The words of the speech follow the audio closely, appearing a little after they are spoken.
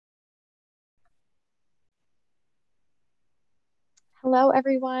Hello,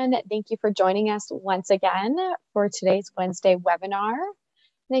 everyone. Thank you for joining us once again for today's Wednesday webinar.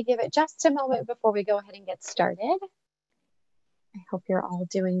 I'm going to give it just a moment before we go ahead and get started. I hope you're all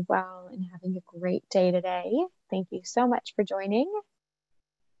doing well and having a great day today. Thank you so much for joining.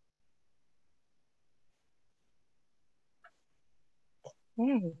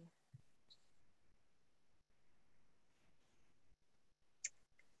 Okay.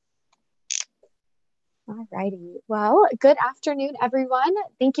 All righty. Well, good afternoon, everyone.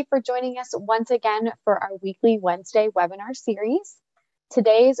 Thank you for joining us once again for our weekly Wednesday webinar series.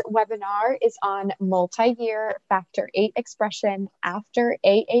 Today's webinar is on multi-year factor VIII expression after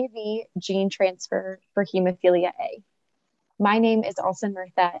AAV gene transfer for hemophilia A. My name is Alison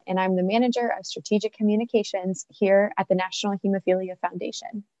Murtha, and I'm the Manager of Strategic Communications here at the National Hemophilia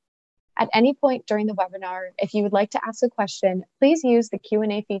Foundation. At any point during the webinar, if you would like to ask a question, please use the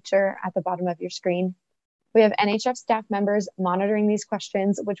Q&A feature at the bottom of your screen. We have NHF staff members monitoring these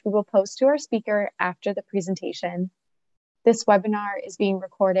questions, which we will post to our speaker after the presentation. This webinar is being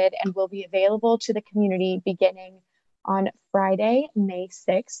recorded and will be available to the community beginning on Friday, May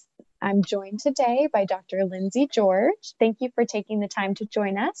 6th. I'm joined today by Dr. Lindsey George. Thank you for taking the time to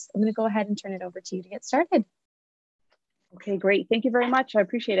join us. I'm going to go ahead and turn it over to you to get started. Okay, great. Thank you very much. I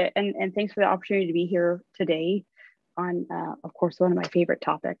appreciate it. And thanks for the opportunity to be here today on, of course, one of my favorite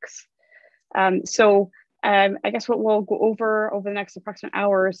topics. I guess what we'll go over the next approximate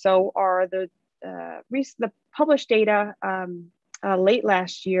hour or so are the published data late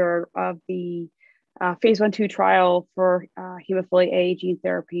last year of the phase 1/2 trial for hemophilia A gene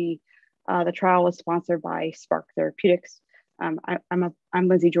therapy. The trial was sponsored by Spark Therapeutics. I'm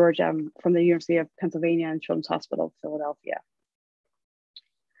Lindsey George. I'm from the University of Pennsylvania and Children's Hospital of Philadelphia.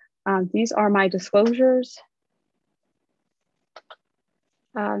 These are my disclosures.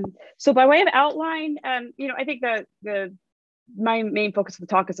 So by way of outline, I think my main focus of the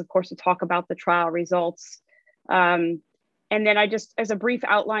talk is, of course, to talk about the trial results. And then as a brief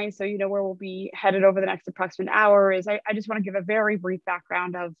outline, so you know where we'll be headed over the next approximate hour, is I just want to give a very brief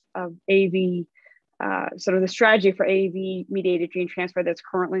background of AAV, sort of the strategy for AAV-mediated gene transfer that's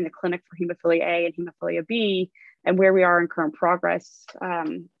currently in the clinic for hemophilia A and hemophilia B, and where we are in current progress.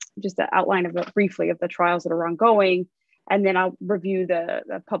 Just an outline briefly of the trials that are ongoing. And then I'll review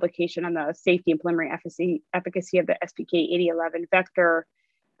the publication on the safety and preliminary efficacy of the SPK8011 vector,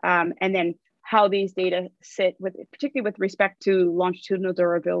 and then how these data sit, particularly with respect to longitudinal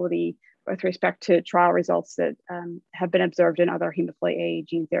durability, with respect to trial results that have been observed in other hemophilia A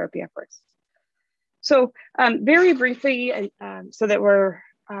gene therapy efforts. So very briefly, so that we're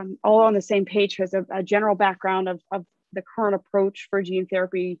all on the same page, as a general background of the current approach for gene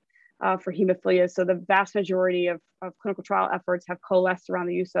therapy for hemophilia. So the vast majority of clinical trial efforts have coalesced around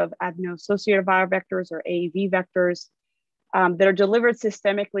the use of adeno-associated viral vectors, or AAV vectors, that are delivered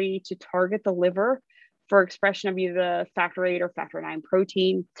systemically to target the liver for expression of either the factor VIII or factor IX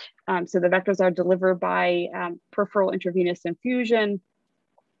protein. So the vectors are delivered by peripheral intravenous infusion.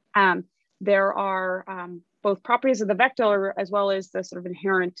 There are both properties of the vector as well as the sort of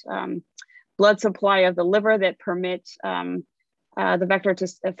inherent blood supply of the liver that permit the vector to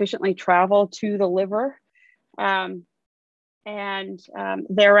efficiently travel to the liver.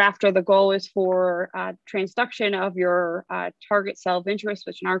 Thereafter, the goal is for transduction of your target cell of interest,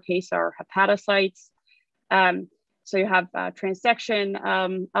 which in our case are hepatocytes. So you have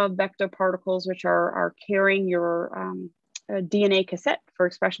transduction of vector particles, which are carrying your DNA cassette for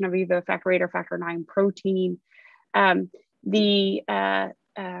expression of either factor VIII or factor IX protein. The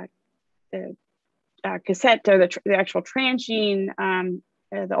cassette, or the actual transgene,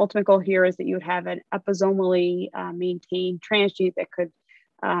 the ultimate goal here is that you would have an episomally maintained transgene that could,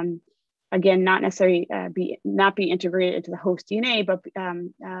 again, not necessarily not be integrated into the host DNA, but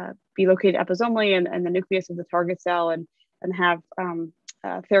be located episomally in the nucleus of the target cell and have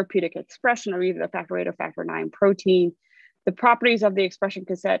therapeutic expression of either the factor VIII or factor IX protein. The properties of the expression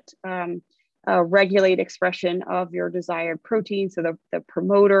cassette regulate expression of your desired protein. So the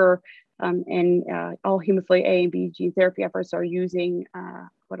promoter and all hemophilia A and B gene therapy efforts are using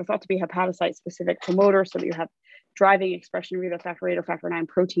what are thought to be hepatocyte-specific promoters, so that you have driving expression of either factor VIII or factor IX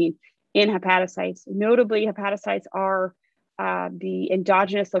protein in hepatocytes. Notably, hepatocytes are the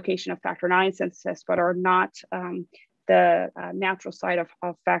endogenous location of factor IX synthesis, but are not the natural site of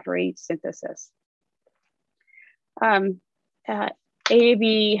factor VIII synthesis.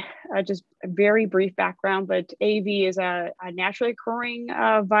 AAV, just a very brief background, but AAV is a naturally occurring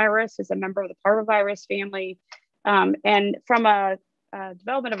virus. It's a member of the parvovirus family. And from a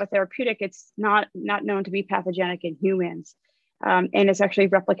development of a therapeutic, it's not known to be pathogenic in humans. and it's actually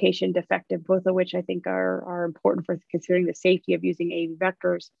replication defective, both of which I think are important for considering the safety of using AAV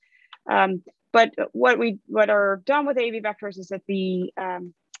vectors. But what are done with AAV vectors is that the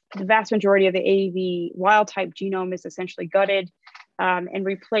vast majority of the AAV wild type genome is essentially gutted and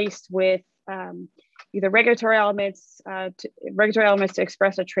replaced with either regulatory elements to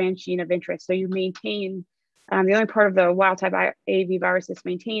express a transgene of interest. So you maintain the only part of the wild type AAV virus that's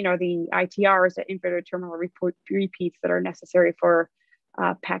maintained are the ITRs, the intraterminal repeats that are necessary for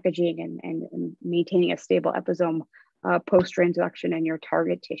packaging and maintaining a stable episome post-transduction in your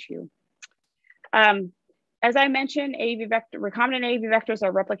target tissue. As I mentioned, recombinant AAV vectors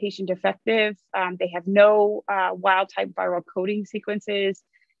are replication defective. They have no wild type viral coding sequences.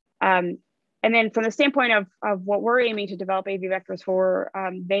 And then from the standpoint of what we're aiming to develop AAV vectors for,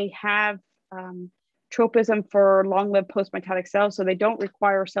 they have tropism for long-lived post-mitotic cells, so they don't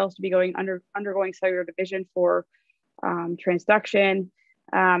require cells to be undergoing cellular division for transduction.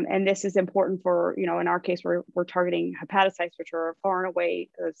 And this is important for, in our case, we're targeting hepatocytes, which are far and away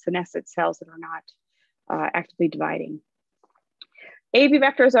senescent cells that are not actively dividing. AAV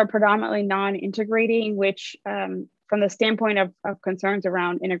vectors are predominantly non-integrating, which from the standpoint of concerns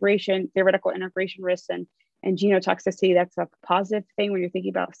around integration, theoretical integration risks and genotoxicity, that's a positive thing when you're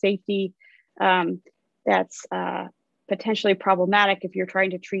thinking about safety. That's potentially problematic if you're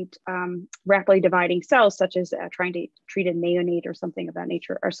trying to treat rapidly dividing cells, such as trying to treat a neonate or something of that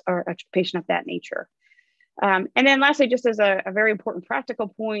nature, or a patient of that nature. And then lastly, just as a very important practical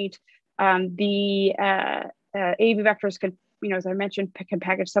point, the AAV vectors can, as I mentioned, can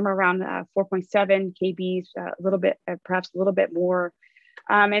package somewhere around 4.7 kbs, a little bit, perhaps a little bit more.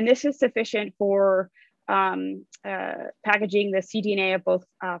 And this is sufficient for packaging the cDNA of both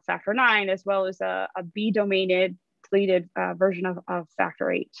factor IX as well as a B-domained deleted version of factor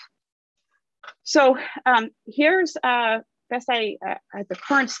VIII. So here's at the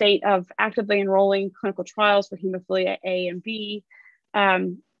current state of actively enrolling clinical trials for hemophilia A and B.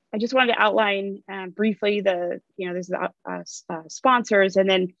 I just wanted to outline briefly there's the sponsors, and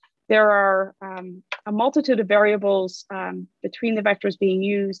then there are a multitude of variables between the vectors being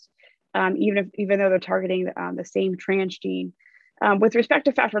used, even though they're targeting the same transgene. With respect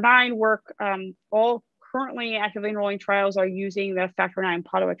to factor IX work, all currently actively enrolling trials are using the factor IX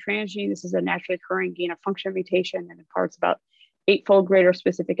POTOA transgene. This is a naturally occurring gain of function mutation and imparts about 8-fold greater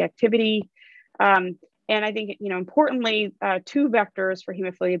specific activity. And I think, importantly, 2 vectors for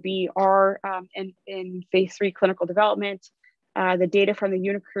hemophilia B are in phase 3 clinical development. The data from the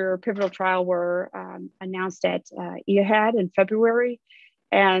UniCure pivotal trial were announced at EAHAD in February.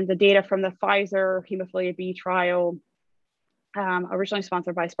 And the data from the Pfizer hemophilia B trial, originally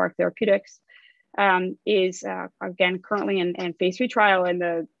sponsored by Spark Therapeutics, is again currently in phase 3 trial, and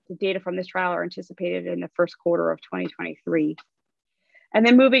the data from this trial are anticipated in the first quarter of 2023. And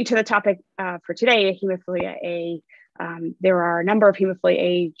then moving to the topic for today, hemophilia A, there are a number of hemophilia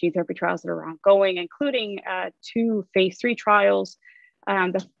A gene therapy trials that are ongoing, including 2 phase 3 trials.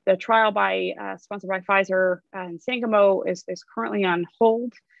 The trial sponsored by Pfizer and Sangamo is currently on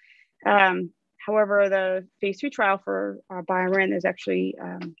hold. However, the phase 3 trial for BioMarin is actually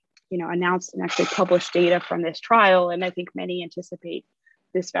announced and actually published data from this trial, and I think many anticipate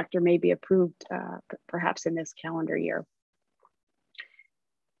this vector may be approved perhaps in this calendar year.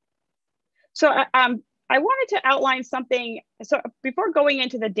 So I wanted to outline something. So before going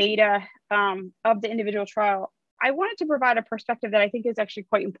into the data of the individual trial, I wanted to provide a perspective that I think is actually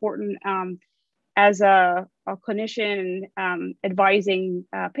quite important as a clinician advising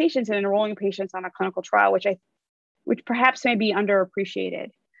patients and enrolling patients on a clinical trial, which perhaps may be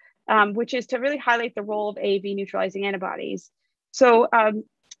underappreciated, which is to really highlight the role of AAV neutralizing antibodies. So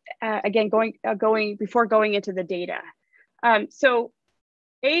again, before going into the data. So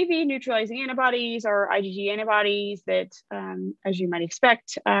AAV neutralizing antibodies are IgG antibodies that, as you might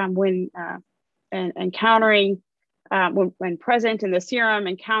expect, when present in the serum,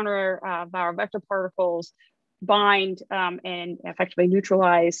 encounter viral vector particles, bind and effectively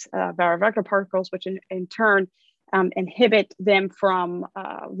neutralize viral vector particles, which in turn inhibit them from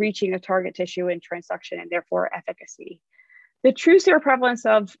reaching the target tissue in transduction and therefore efficacy. The true seroprevalence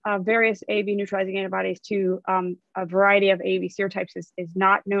of various AAV neutralizing antibodies to a variety of AAV serotypes is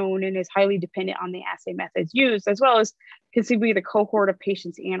not known and is highly dependent on the assay methods used, as well as conceivably the cohort of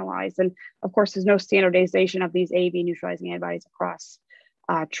patients analyzed. And of course, there's no standardization of these AAV neutralizing antibodies across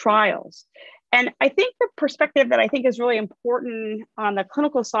trials. And I think the perspective that I think is really important on the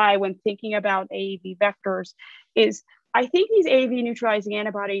clinical side when thinking about AAV vectors is I think these AAV neutralizing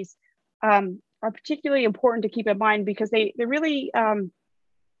antibodies are particularly important to keep in mind because they really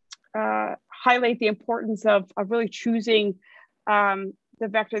highlight the importance of really choosing the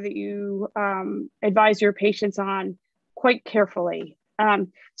vector that you advise your patients on quite carefully.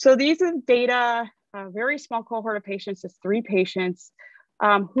 So these are data, a very small cohort of patients, it's 3 patients,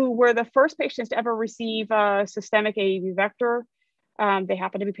 who were the first patients to ever receive a systemic AAV vector. They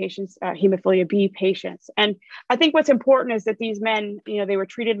happen to be patients, hemophilia B patients. And I think what's important is that these men, they were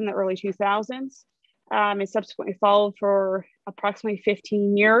treated in the early 2000s and subsequently followed for approximately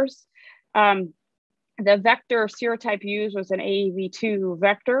 15 years. The vector serotype used was an AAV2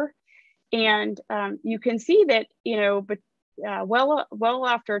 vector. And you can see that, well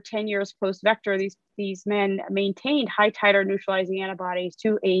after 10 years post-vector, these men maintained high titer neutralizing antibodies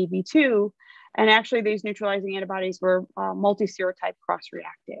to AAV2. And actually, these neutralizing antibodies were multi-serotype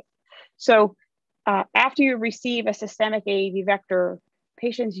cross-reactive. So after you receive a systemic AAV vector,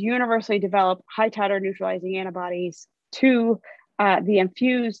 patients universally develop high titer neutralizing antibodies to the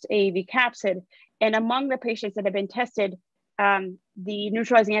infused AAV capsid. And among the patients that have been tested, the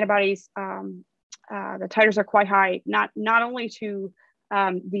neutralizing antibodies, the titers are quite high, not only to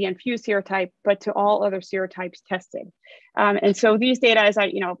the infused serotype, but to all other serotypes tested. And so these data, as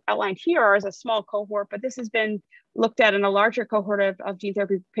I outlined here, are as a small cohort, but this has been looked at in a larger cohort of gene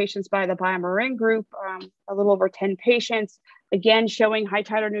therapy patients by the BioMarin group, a little over 10 patients, again, showing high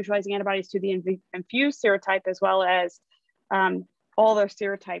titer neutralizing antibodies to the infused serotype, as well as all their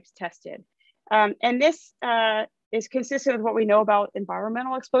serotypes tested. And this is consistent with what we know about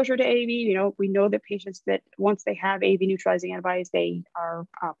environmental exposure to AAV. We know that patients that once they have AAV neutralizing antibodies, they are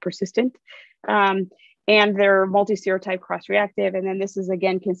persistent and they're multi-serotype cross-reactive. And then this is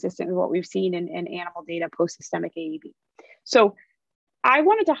again consistent with what we've seen in animal data post-systemic AAV. So I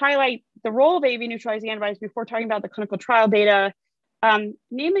wanted to highlight the role of AAV neutralizing antibodies before talking about the clinical trial data,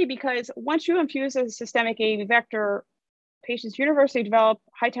 namely because once you infuse a systemic AAV vector, patients universally develop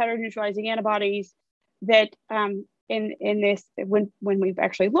high titer neutralizing antibodies that in this, when we've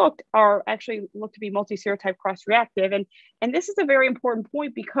actually looked, are actually looked to be multi-serotype cross-reactive. And this is a very important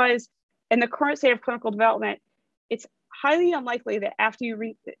point because in the current state of clinical development, it's highly unlikely that after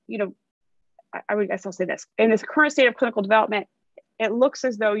you I guess I'll say this, in this current state of clinical development, it looks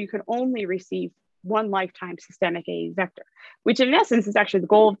as though you can only receive one lifetime systemic AAV vector, which in essence is actually the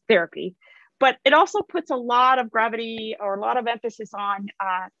goal of therapy. But it also puts a lot of gravity or a lot of emphasis on,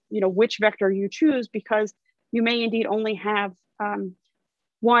 which vector you choose, because you may indeed only have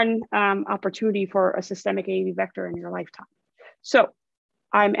one opportunity for a systemic AAV vector in your lifetime. So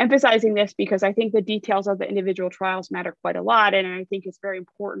I'm emphasizing this because I think the details of the individual trials matter quite a lot. And I think it's very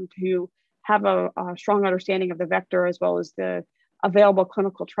important to have a strong understanding of the vector as well as the available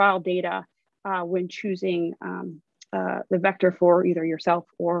clinical trial data when choosing the vector for either yourself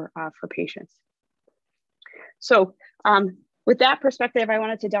or for patients. So with that perspective, I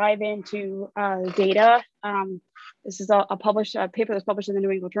wanted to dive into data. This is a paper that's published in the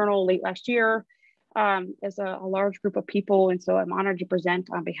New England Journal late last year as a large group of people. And so I'm honored to present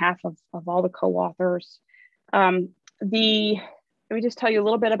on behalf of all the co-authors. Let me just tell you a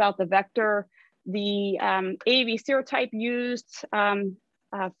little bit about the vector. The AAV serotype used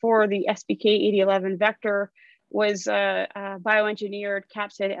for the SBK8011 vector was a bioengineered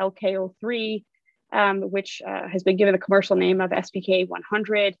capsid LK03, which has been given the commercial name of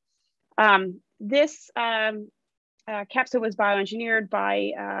SBK100. This capsid was bioengineered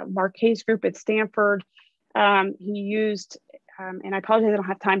by Marquet's group at Stanford. He used, and I apologize, I don't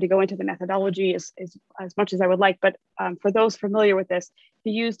have time to go into the methodology as much as I would like, but for those familiar with this,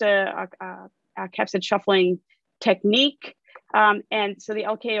 he used a capsid shuffling technique. And so the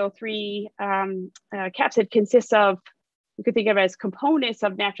LK03 capsid consists of, you could think of it as components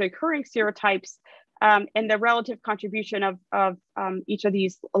of naturally occurring serotypes, and the relative contribution of each of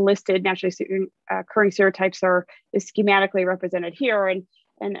these listed naturally occurring serotypes is schematically represented here. And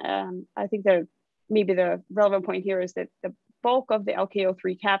I think maybe the relevant point here is that the bulk of the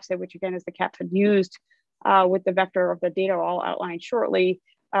LK03 capsid, which again is the capsid used with the vector of the data I'll outline shortly,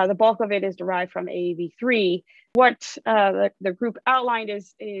 the bulk of it is derived from AAV3. What the group outlined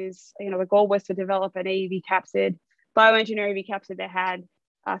is the goal was to develop an AAV capsid, bioengineered AAV capsid that had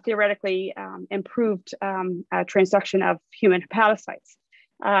theoretically improved transduction of human hepatocytes.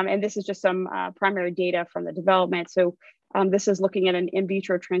 And this is just some primary data from the development. So this is looking at an in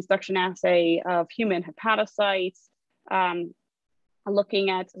vitro transduction assay of human hepatocytes, looking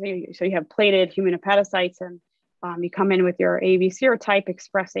at, so you have plated human hepatocytes, and you come in with your AAV serotype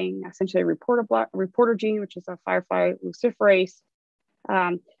expressing essentially a reporter gene, which is a firefly luciferase.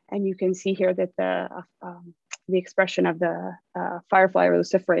 And you can see here that the expression of the firefly or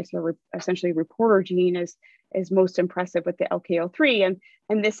luciferase, or essentially reporter gene, is most impressive with the LKO3.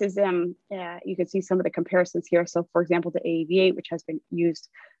 And this is, you can see some of the comparisons here. So for example, the AAV8, which has been used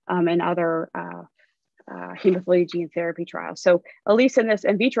in other hemophilia gene therapy trials. So at least in this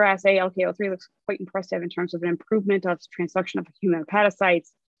in vitro assay, LKO3 looks quite impressive in terms of an improvement of transduction of human hepatocytes.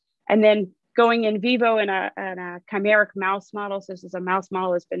 And then going in vivo in a chimeric mouse model. So this is a mouse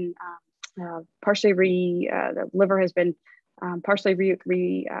model that's been the liver has been partially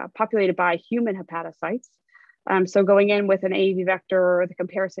repopulated by human hepatocytes. So going in with an AAV vector, the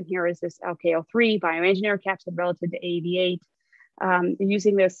comparison here is this LKO3 bioengineered capsid relative to AAV8.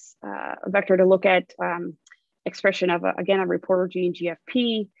 Using this vector to look at expression of, again, a reporter gene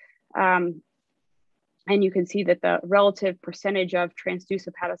GFP. And you can see that the relative percentage of transduced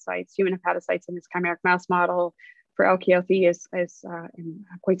hepatocytes, human hepatocytes in this chimeric mouse model for LKO3 is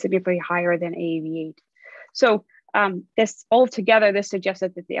quite significantly higher than AAV8. So this altogether, this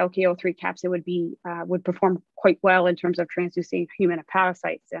suggested that the LKO3 capsid would perform quite well in terms of transducing human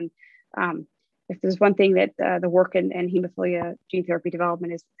hepatocytes. And if there's one thing that the work in hemophilia gene therapy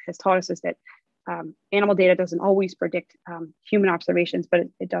development has taught us, is that animal data doesn't always predict human observations, but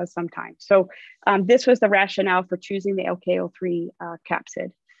it does sometimes. So this was the rationale for choosing the LKO3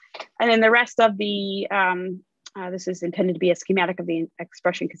 capsid. And then the rest of the, this is intended to be a schematic of the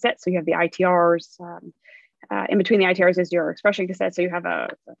expression cassette. So you have the ITRs. In between the ITRs is your expression cassette. So you have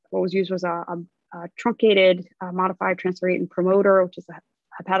what was used was a truncated modified transferrin promoter, which is a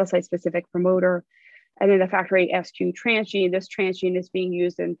hepatocyte-specific promoter, and then the factor VIII SQ transgene. This transgene is being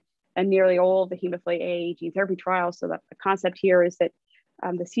used in nearly all of the Hemophilia A gene therapy trials. So that the concept here is that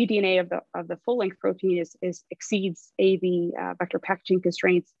the cDNA of the full-length protein exceeds AAV vector packaging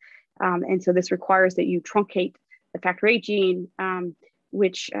constraints, and so this requires that you truncate the factor VIII gene,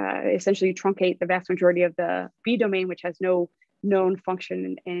 which essentially truncate the vast majority of the B domain, which has no known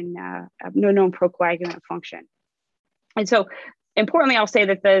function and no known procoagulant function. And so, importantly, I'll say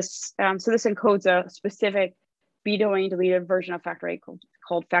that this this encodes a specific B domain deleted version of factor VIII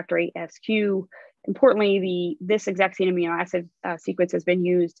called factor VIII SQ. Importantly, this exact same amino acid sequence has been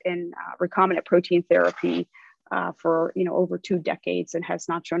used in recombinant protein therapy for over 2 decades and has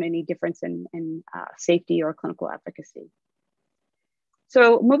not shown any difference in safety or clinical efficacy.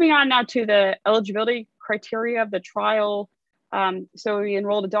 So moving on now to the eligibility criteria of the trial. So we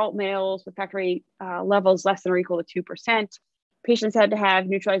enrolled adult males with factor VIII levels less than or equal to 2%. Patients had to have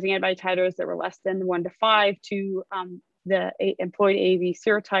neutralizing antibody titers that were less than 1 to 5 to the employed AAV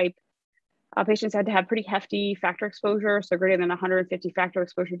serotype. Patients had to have pretty hefty factor exposure, so greater than 150 factor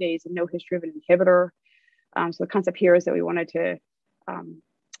exposure days and no history of an inhibitor. So the concept here is that we wanted to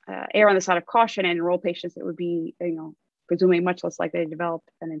err on the side of caution and enroll patients that would be, presumably much less likely to develop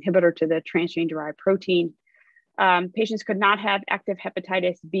an inhibitor to the transgene-derived protein. Patients could not have active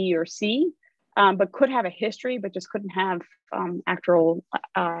hepatitis B or C, but could have a history, but just couldn't have actual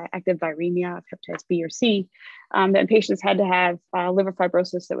active viremia of hepatitis B or C. Then patients had to have liver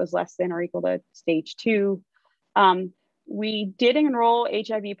fibrosis that was less than or equal to stage 2. We did enroll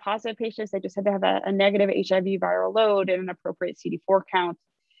HIV positive patients. They just had to have a negative HIV viral load and an appropriate CD4 count.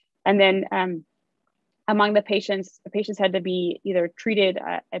 And then among the patients had to be either treated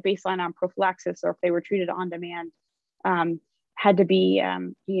at baseline on prophylaxis, or if they were treated on demand, had to be,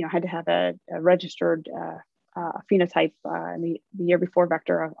 had to have a registered phenotype in the year before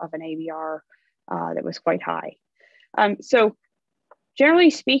vector of an AVR that was quite high. So generally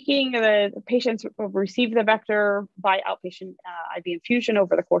speaking, the patients receive the vector by outpatient IV infusion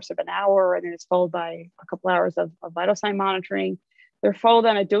over the course of an hour, and then it's followed by a couple hours of vital sign monitoring. They're followed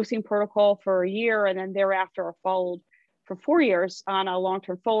on a dosing protocol for a year, and then thereafter are followed for 4 years on a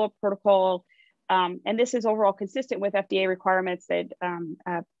long-term follow-up protocol. And this is overall consistent with FDA requirements that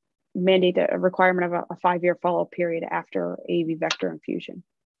mandate a requirement of a 5-year follow-up period after AAV vector infusion.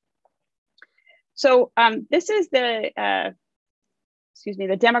 So this is the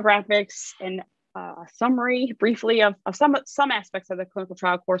demographics and summary briefly of some aspects of the clinical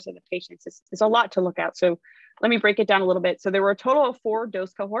trial course of the patients. It's a lot to look at. So let me break it down a little bit. So there were a total of 4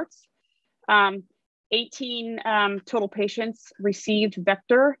 dose cohorts. 18 total patients received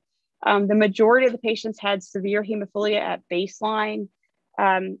vector. The majority of the patients had severe hemophilia at baseline.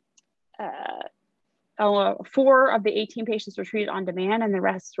 4 of the 18 patients were treated on demand, and the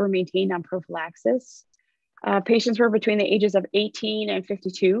rest were maintained on prophylaxis. Patients were between the ages of 18 and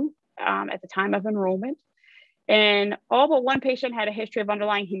 52 at the time of enrollment. And all but 1 patient had a history of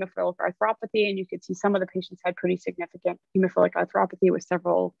underlying hemophilic arthropathy, and you could see some of the patients had pretty significant hemophilic arthropathy with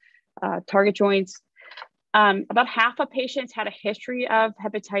several target joints. About half of patients had a history of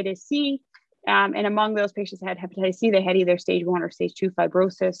hepatitis C, And among those patients that had hepatitis C, they had either stage 1 or stage 2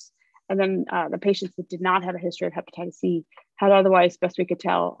 fibrosis. And then the patients that did not have a history of hepatitis C had otherwise, best we could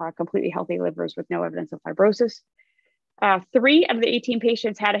tell, completely healthy livers with no evidence of fibrosis. 3 out of the 18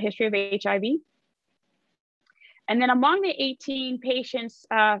 patients had a history of HIV. And then among the 18 patients,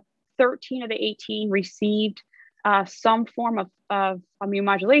 13 of the 18 received some form of immune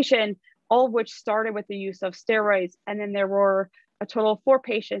modulation, all of which started with the use of steroids. And then there were a total of 4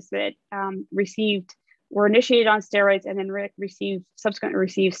 patients that were initiated on steroids and then subsequently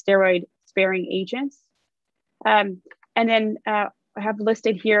received steroid sparing agents. And then I have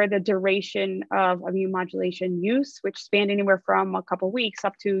listed here the duration of immune modulation use, which spanned anywhere from a couple of weeks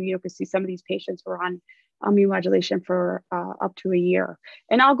up to, you can see some of these patients were on immune modulation for up to a year.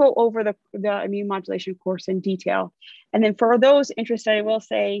 And I'll go over the immune modulation course in detail. And then for those interested, I will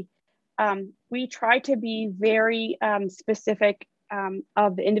say, we try to be very specific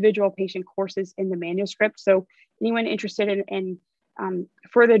of the individual patient courses in the manuscript. So anyone interested in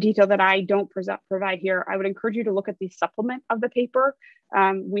further detail that I don't provide here, I would encourage you to look at the supplement of the paper.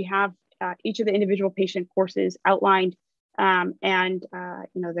 We have each of the individual patient courses outlined, and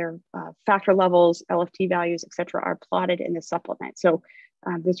their factor levels, LFT values, et cetera, are plotted in the supplement. So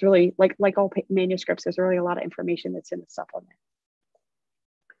there's really, like all manuscripts, there's really a lot of information that's in the supplement.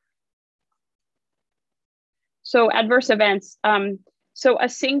 So adverse events. So a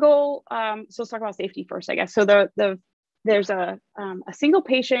single, so let's talk about safety first, I guess. So there's a single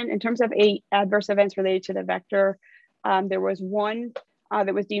patient in terms of adverse events related to the vector. There was one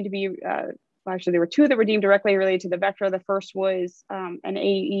that was deemed to be, actually there were 2 that were deemed directly related to the vector. The first was an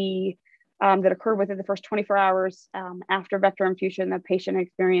AE that occurred within the first 24 hours after vector infusion. The patient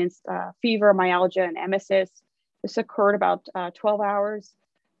experienced fever, myalgia, and emesis. This occurred about 12 hours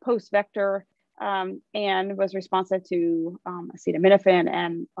post-vector. And was responsive to acetaminophen,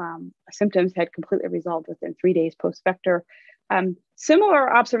 and symptoms had completely resolved within 3 days post-vector.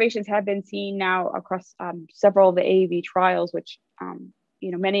 Similar observations have been seen now across several of the AAV trials, which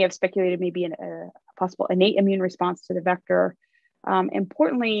many have speculated may be a possible innate immune response to the vector.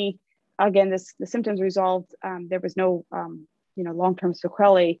 Importantly, again, the symptoms resolved. There was no long-term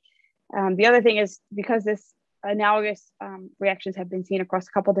sequelae. The other thing is, because this analogous reactions have been seen across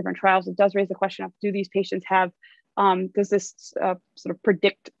a couple of different trials, it does raise the question of, do these patients have, does this sort of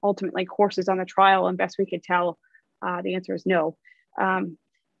predict ultimately courses on the trial? And best we could tell, the answer is no.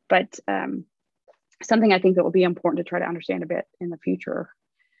 But something I think that will be important to try to understand a bit in the future.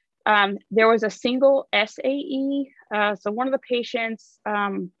 There was a single SAE. So one of the patients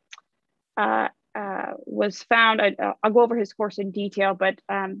was found, I'll go over his course in detail, but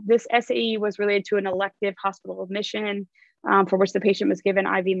this SAE was related to an elective hospital admission for which the patient was given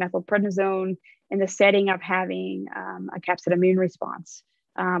IV methylprednisone in the setting of having a capsid immune response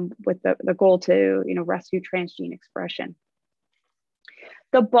with the goal to rescue transgene expression.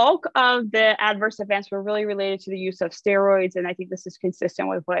 The bulk of the adverse events were really related to the use of steroids, and I think this is consistent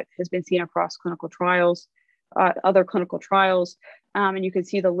with what has been seen across clinical trials, other clinical trials. And you can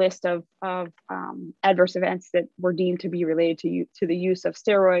see the list of adverse events that were deemed to be related to the use of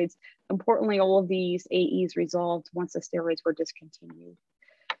steroids. Importantly, all of these AEs resolved once the steroids were discontinued.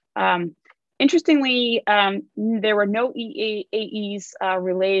 Interestingly, there were no AEs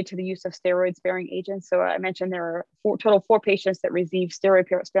related to the use of steroid-sparing agents. So I mentioned there are total 4 patients that received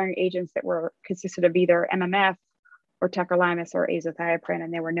steroid-sparing agents that were consisted of either MMF or tacrolimus or azathioprine,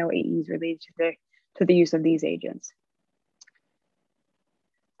 and there were no AEs related to the use of these agents.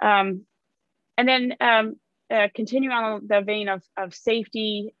 And then continuing on the vein of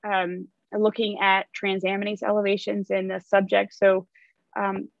safety, looking at transaminase elevations in the subject. So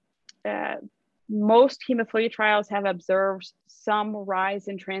most hemophilia trials have observed some rise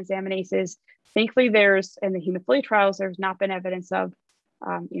in transaminases. Thankfully, in the hemophilia trials, there's not been evidence of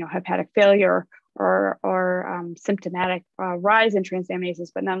hepatic failure or symptomatic rise in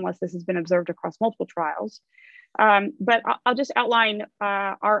transaminases, but nonetheless, this has been observed across multiple trials. But I'll just outline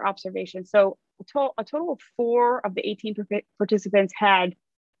our observations. So a total of 4 of the 18 participants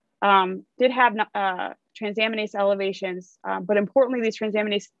did have transaminase elevations, but importantly, these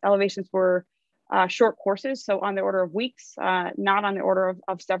transaminase elevations were short courses, so on the order of weeks, not on the order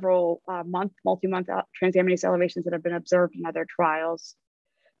of several multi-month transaminase elevations that have been observed in other trials.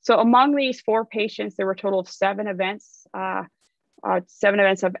 So among these 4 patients, there were a total of 7 events, 7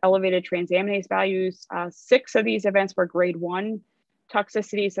 events of elevated transaminase values. 6 of these events were grade 1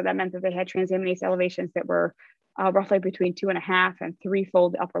 toxicity, so that meant that they had transaminase elevations that were roughly between 2.5 and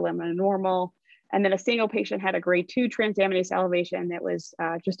 3-fold the upper limit of normal. And then a single patient had a grade 2 transaminase elevation that was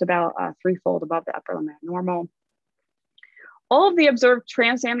just about 3-fold above the upper limit of normal. All of the observed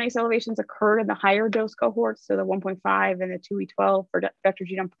transaminase elevations occurred in the higher dose cohorts, so the 1.5 and the 2E12 for vector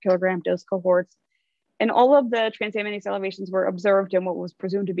genome per kilogram dose cohorts. And all of the transaminase elevations were observed in what was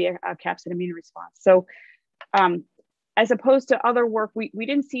presumed to be a capsid immune response. So as opposed to other work, we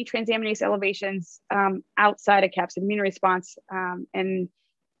didn't see transaminase elevations outside a capsid immune response. And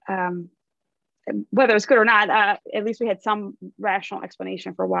whether it's good or not, at least we had some rational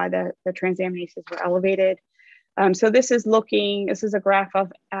explanation for why the transaminases were elevated. So this is a graph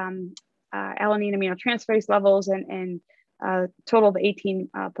of alanine aminotransferase levels and total of 18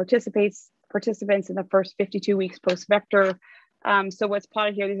 participants in the first 52 weeks post-vector. So what's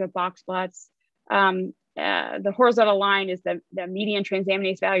plotted here, these are box plots. The horizontal line is the median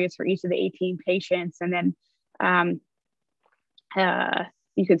transaminase values for each of the 18 patients. And then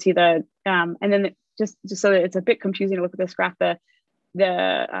you can see and then just so that it's a bit confusing to look at this graph,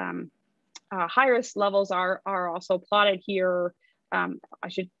 the highest levels are also plotted here. I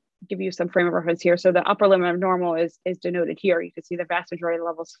should give you some frame of reference here. So the upper limit of normal is denoted here. You can see the vast majority of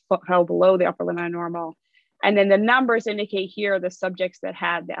levels fell below the upper limit of normal. And then the numbers indicate here the subjects that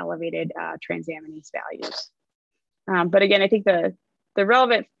had the elevated transaminase values. But again, I think the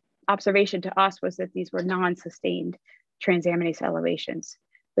relevant observation to us was that these were non-sustained transaminase elevations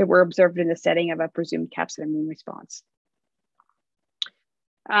that were observed in the setting of a presumed capsid immune response.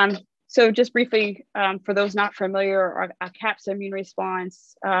 So just briefly, for those not familiar, a capsid immune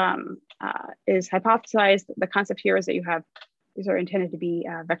response is hypothesized. The concept here is that you have, these are intended to be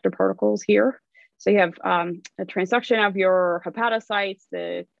vector particles here. So you have a transduction of your hepatocytes,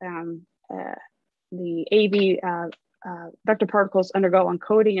 the AV vector particles undergo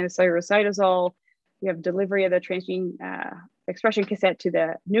encoding in a cellular cytosol. You have delivery of the transgene expression cassette to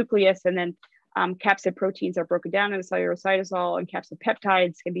the nucleus, and then capsid proteins are broken down in the cellular cytosol, and capsid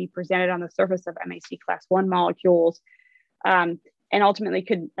peptides can be presented on the surface of MHC class I molecules. And ultimately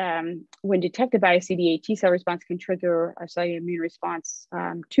could, when detected by a CD8 T cell response, can trigger a cellular immune response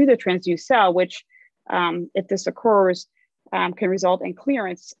to the transduced cell, which, if this occurs, can result in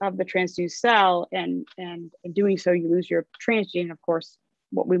clearance of the transduced cell. And in doing so, you lose your transgene. Of course,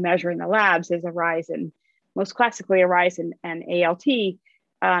 what we measure in the labs is a rise in, most classically, a rise in ALT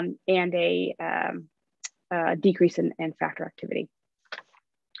and a decrease in factor activity.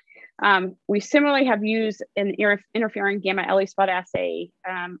 We similarly have used an interferon gamma ELISpot assay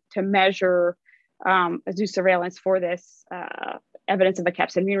to measure zoo surveillance for this evidence of a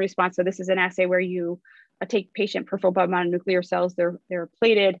capsid immune response. So this is an assay where you take patient peripheral blood mononuclear cells, they're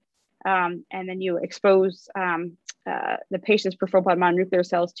plated, and then you expose the patient's peripheral blood mononuclear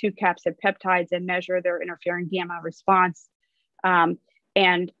cells to capsid peptides and measure their interferon gamma response.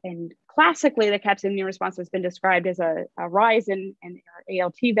 And classically, the capsid immune response has been described as a rise in your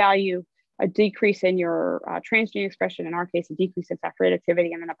ALT value, a decrease in your transgene expression, in our case, a decrease in factor VIII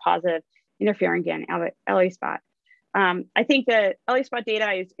activity, and then a positive interferon gamma ELISpot. I think the ELISpot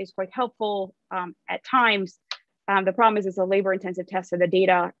data is quite helpful at times. The problem is it's a labor-intensive test, so the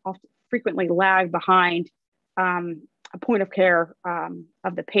data frequently lag behind a point of care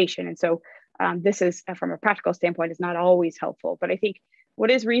of the patient. And so this is, from a practical standpoint, is not always helpful. But I think what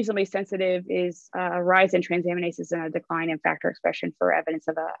is reasonably sensitive is a rise in transaminases and a decline in factor expression for evidence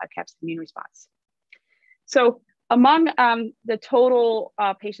of a capsid immune response. So among the total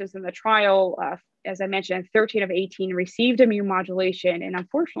patients in the trial, as I mentioned, 13 of 18 received immune modulation. And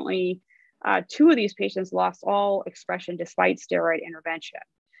unfortunately, 2 of these patients lost all expression despite steroid intervention.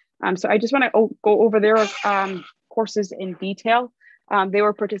 So I just want to go over their courses in detail. They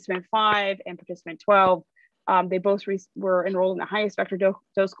were participant 5 and participant 12. They both were enrolled in the highest vector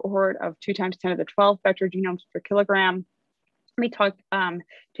dose cohort of 2 × 10^12 vector genomes per kilogram. Let me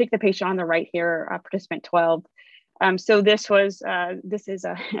take the patient on the right here, participant 12. So this was at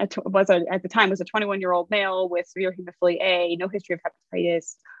the time was a 21-year-old male with severe hemophilia A, no history of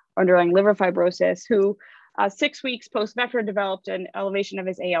hepatitis, underlying liver fibrosis, who 6 weeks post-vector developed an elevation of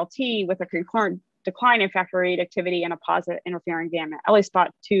his ALT with a concurrent decline in factor VIII activity and a positive interferon gamma ELISpot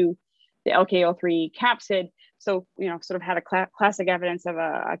to the LKO3 capsid. So, sort of had a classic evidence of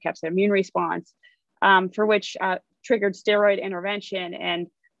a capsid immune response, for which triggered steroid intervention. And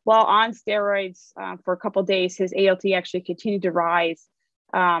while on steroids for a couple of days, his ALT actually continued to rise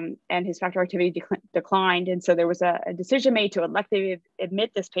and his factor activity declined. And so there was a decision made to electively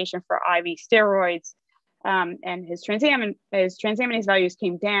admit this patient for IV steroids, and his transaminase values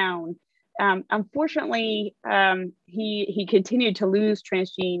came down. Unfortunately, he continued to lose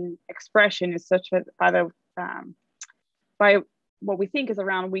transgene expression as such that by what we think is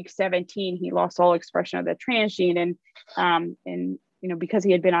around week 17, he lost all expression of the transgene. And because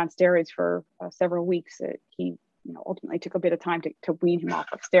he had been on steroids for several weeks, he ultimately took a bit of time to wean him off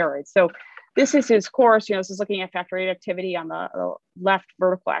of steroids. So this is his course. This is looking at factor VIII activity on the left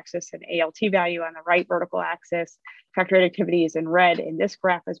vertical axis and ALT value on the right vertical axis. Factor VIII activity is in red in this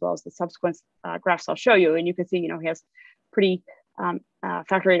graph, as well as the subsequent graphs I'll show you. And you can see, he has pretty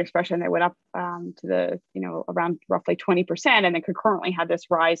factor VIII expression that went up to the, around roughly 20%, and then concurrently had this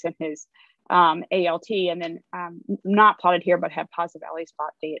rise in his ALT, and then not plotted here, but had positive alley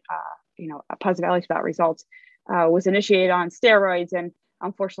spot data, positive alley spot results, was initiated on steroids and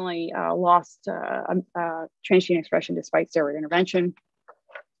unfortunately lost transgene expression despite steroid intervention.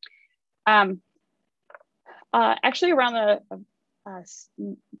 Actually, around the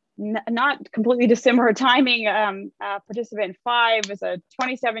not completely dissimilar timing, participant 5 is a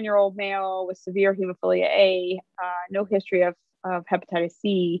 27-year-old male with severe hemophilia A, no history of hepatitis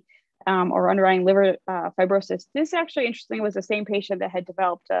C or underlying liver fibrosis. This actually, interestingly, was the same patient that had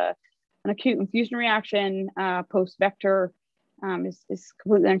developed an acute infusion reaction post-vector. Is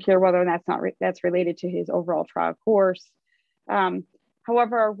completely unclear whether that's related to his overall trial course.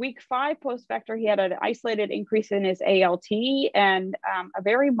 However, week 5 post-vector, he had an isolated increase in his ALT and a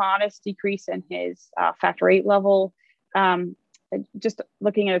very modest decrease in his factor VIII level. Just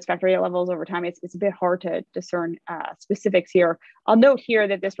looking at its factor VIII levels over time, it's a bit hard to discern specifics here. I'll note here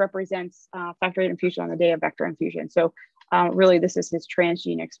that this represents factor VIII infusion on the day of vector infusion. So really, this is his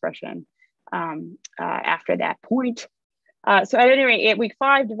transgene expression after that point. So at any rate, at week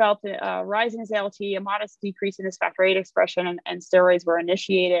 5, developed a rise in his ALT, a modest decrease in his factor VIII expression, and steroids were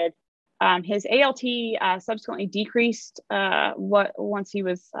initiated. His ALT subsequently decreased once he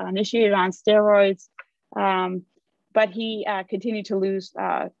was initiated on steroids, but he continued to lose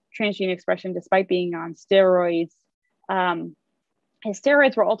transgene expression despite being on steroids. His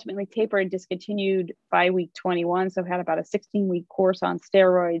steroids were ultimately tapered and discontinued by week 21, so had about a 16-week course on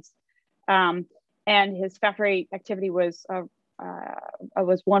steroids. And his factor VIII activity was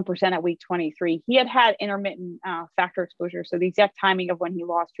 1% at week 23. He had intermittent factor exposure, so the exact timing of when he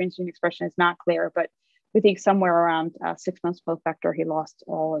lost transgene expression is not clear, but we think somewhere around 6 months post-vector, he lost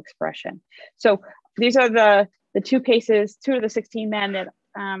all expression. So these are the 2 cases, 2 of the 16 men that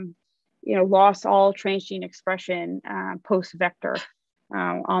lost all transgene expression post-vector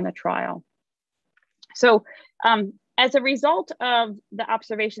on the trial. So as a result of the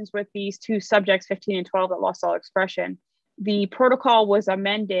observations with these 2 subjects, 15 and 12, that lost all expression, the protocol was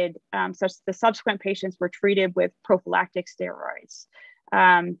amended such that the subsequent patients were treated with prophylactic steroids,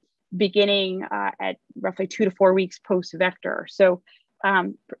 beginning at roughly 2 to 4 weeks post-vector. So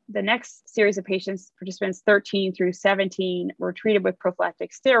the next series of patients, participants 13 through 17, were treated with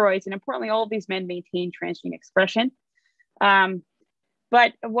prophylactic steroids. And importantly, all of these men maintained transgene expression.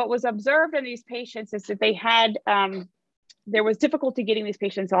 But what was observed in these patients is that they had, there was difficulty getting these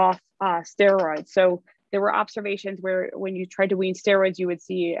patients off steroids. So there were observations where when you tried to wean steroids, you would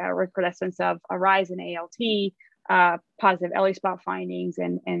see a recrudescence of a rise in ALT, positive LE spot findings,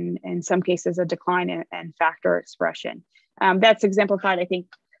 and in some cases, a decline in factor expression. That's exemplified, I think,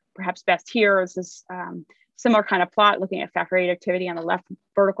 perhaps best here is this similar kind of plot looking at factor VIII activity on the left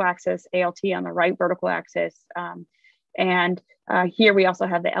vertical axis, ALT on the right vertical axis. And here we also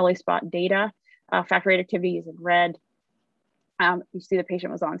have the LA spot data. Factor VIII activity is in red. You see the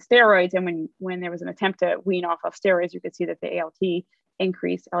patient was on steroids, and when there was an attempt to wean off of steroids, you could see that the ALT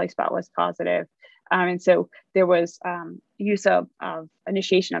increased, LA spot was positive. And so there was use of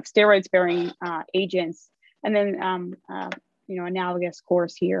initiation of steroid-sparing agents, and then analogous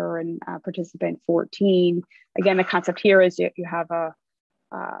course here in participant 14. Again, the concept here is you have a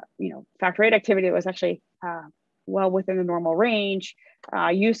factor VIII activity that was actually well within the normal range,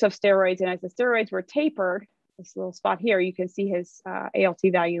 use of steroids, and as the steroids were tapered, this little spot here, you can see his ALT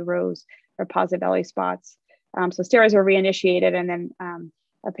value rose, or positive LA spots. So steroids were reinitiated, and then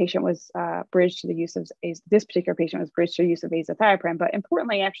a patient was bridged to the use of, this particular patient was bridged to the use of azathioprine. But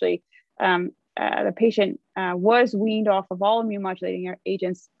importantly, actually, the patient was weaned off of all immune modulating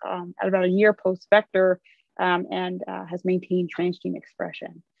agents at about a year post-vector and has maintained transgene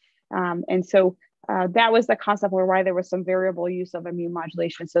expression. And so that was the concept why there was some variable use of immune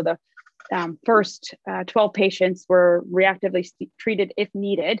modulation. So the first 12 patients were reactively treated if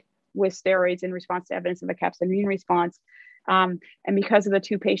needed with steroids in response to evidence of a capsid immune response. And because of the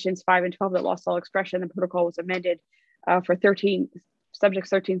 2 patients, 5 and 12, that lost all expression, the protocol was amended for subjects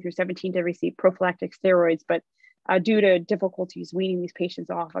 13 through 17 to receive prophylactic steroids. But due to difficulties weaning these patients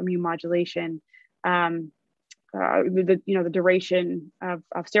off immune modulation, the duration of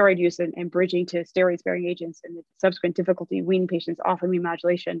steroid use and bridging to steroid-sparing agents, and the subsequent difficulty weaning patients off immune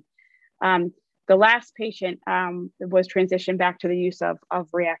modulation, the last patient was transitioned back to the use of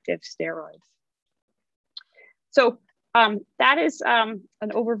reactive steroids. So that is an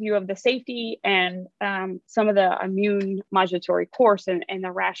overview of the safety and some of the immune modulatory course and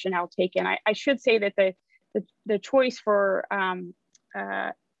the rationale taken. I should say that the choice for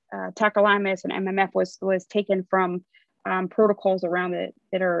tacrolimus and MMF was taken from protocols around it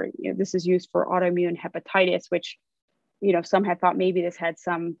that are, this is used for autoimmune hepatitis, which, some had thought maybe this had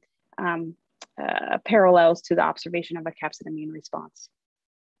some parallels to the observation of a capsid immune response.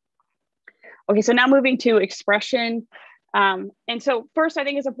 Okay, so now moving to expression. And so first, I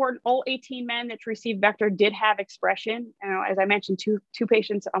think it's important, all 18 men that received vector did have expression. As I mentioned, two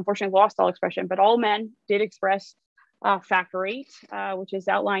patients unfortunately lost all expression, but all men did express factor VIII, which is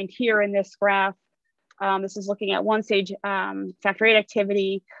outlined here in this graph. This is looking at one-stage factor VIII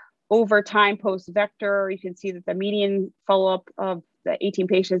activity over time post-vector. You can see that the median follow-up of the 18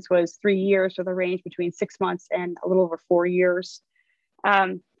 patients was 3 years, with a range between 6 months and a little over 4 years.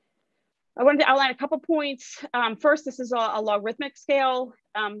 I wanted to outline a couple points. First, this is a logarithmic scale.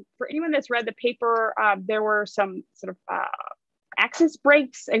 For anyone that's read the paper, there were some sort of axis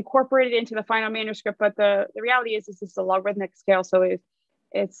breaks incorporated into the final manuscript, but the reality is this is a logarithmic scale, so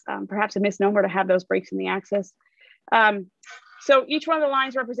it's perhaps a misnomer to have those breaks in the axis. So each one of the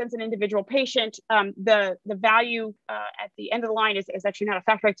lines represents an individual patient. The value at the end of the line is actually not a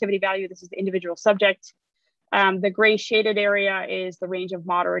factor activity value. This is the individual subject. The gray shaded area is the range of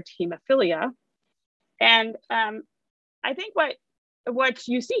moderate hemophilia. And I think what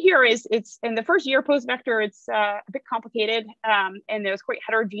you see here is it's in the first year post-vector, it's a bit complicated, and there's quite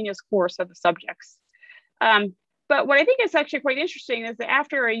heterogeneous course of the subjects. But what I think is actually quite interesting is that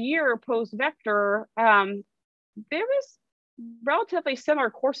after a year post-vector, there was relatively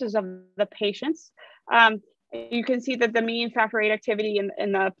similar courses of the patients. You can see that the mean factor VIII activity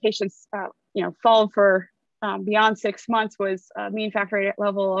in the patients, followed for beyond 6 months was a mean factor VIII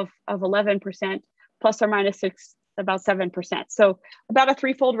level of 11%, plus or minus 6, about 7%. So about a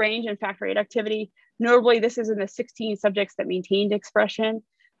threefold range in factor VIII activity. Notably, this is in the 16 subjects that maintained expression.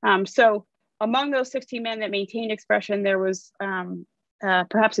 So among those 16 men that maintained expression, there was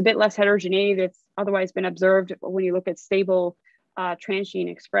perhaps a bit less heterogeneity that's otherwise been observed when you look at stable transgene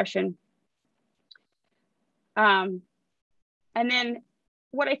expression. And then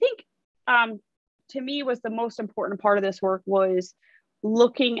what I think to me was the most important part of this work was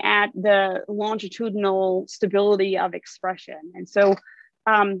looking at the longitudinal stability of expression. And so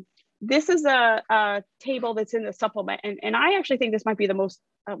this is a table that's in the supplement. And I actually think this might be the most,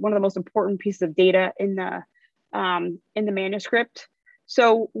 one of the most important pieces of data in the manuscript.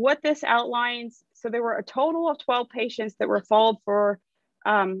 So what this outlines, so there were a total of 12 patients that were followed for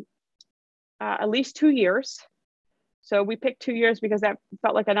at least 2 years. So we picked 2 years because that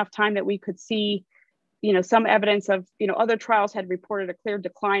felt like enough time that we could see, some evidence of, other trials had reported a clear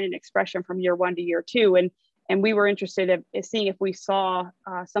decline in expression from year 1 to year 2. And we were interested in seeing if we saw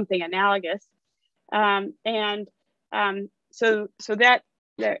something analogous. So that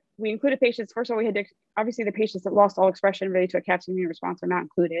we included patients. First of all, we had to, obviously the patients that lost all expression related to a capsid immune response are not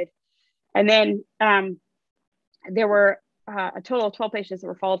included. And then there were a total of 12 patients that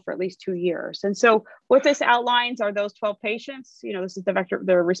were followed for at least 2 years. And so what this outlines are those 12 patients, this is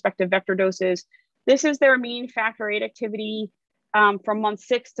the respective vector doses. This is their mean factor VIII activity from month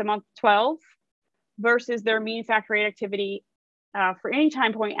 6 to month 12 versus their mean factor VIII activity for any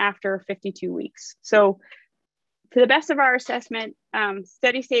time point after 52 weeks. So to the best of our assessment,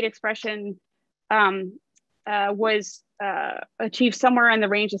 steady state expression was achieved somewhere in the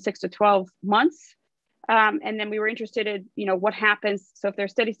range of 6 to 12 months. And then we were interested in, what happens. So if their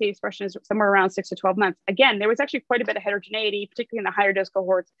steady state expression is somewhere around 6 to 12 months, again, there was actually quite a bit of heterogeneity, particularly in the higher dose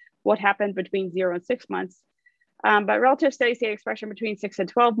cohorts, what happened between 0 and 6 months. But relative steady state expression between 6 and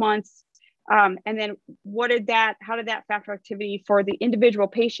 12 months. And then how did that factor activity for the individual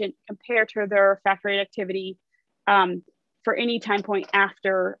patient compare to their factor VIII activity for any time point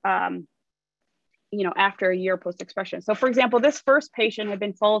after, after a year post-expression. So for example, this first patient had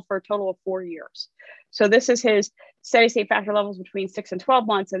been followed for a total of 4 years. So this is his steady state factor levels between 6 and 12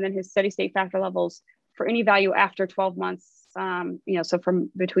 months, and then his steady state factor levels for any value after 12 months, so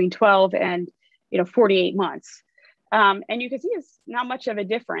from between 12 and, 48 months. And you can see it's not much of a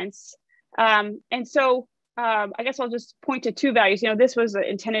difference. And so I guess I'll just point to 2 values. This was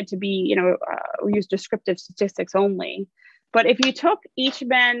intended to be, we use descriptive statistics only. But if you took each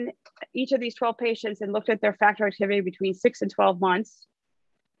of these 12 patients and looked at their factor activity between 6 and 12 months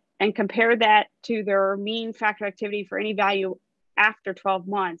and compared that to their mean factor activity for any value after 12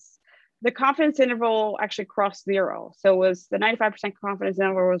 months, the confidence interval actually crossed 0. So it was the 95% confidence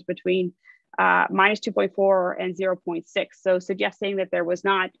interval was between -2.4 and 0.6. So suggesting that there was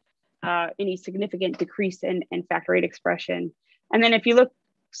not any significant decrease in factor VIII expression. And then if you look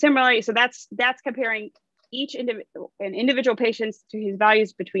similarly, so that's comparing individual patients to his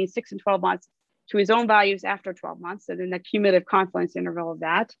values between 6 and 12 months to his own values after 12 months, and then the cumulative confidence interval of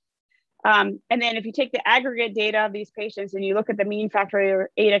that. And then if you take the aggregate data of these patients and you look at the mean factor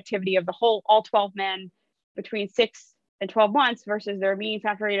VIII activity of all 12 men between 6 and 12 months versus their mean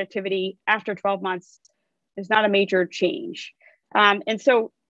factor VIII activity after 12 months, there's not a major change. And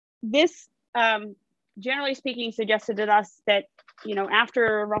so this, generally speaking, suggested to us that,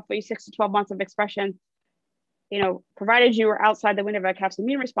 after roughly 6 to 12 months of expression, provided you were outside the window of a capsid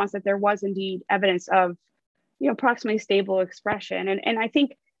immune response, that there was indeed evidence of, approximately stable expression. And I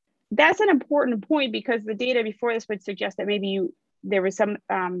think that's an important point, because the data before this would suggest that maybe there was some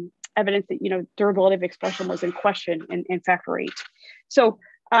evidence that, durability of expression was in question in factor VIII. So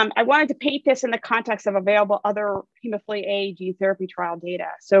I wanted to paint this in the context of available other hemophilia A gene therapy trial data.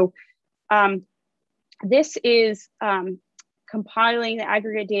 So this is compiling the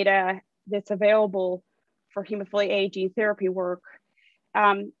aggregate data that's available for hemophilia A gene therapy work.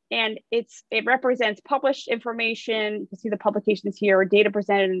 And it represents published information. You can see the publications here, data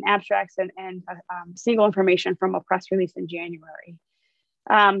presented in abstracts and single information from a press release in January.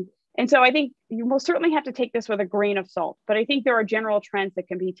 And so I think you will certainly have to take this with a grain of salt, but I think there are general trends that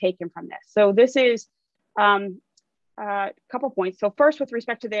can be taken from this. So this is a couple points. So first, with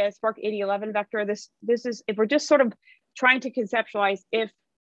respect to the Spark 8011 vector, this is, if we're just sort of trying to conceptualize if,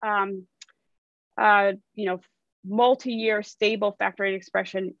 multi-year stable factor VIII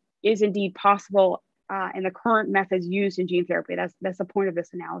expression is indeed possible in the current methods used in gene therapy. That's the point of this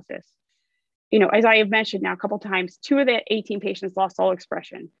analysis. As I have mentioned now a couple of times, 2 of the 18 patients lost all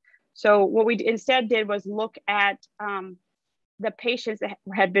expression. So what we instead did was look at the patients that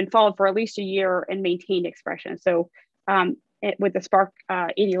had been followed for at least a year and maintained expression. So with the Spark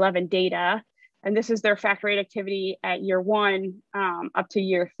 8011 data, and this is their factor VIII activity at year 1 up to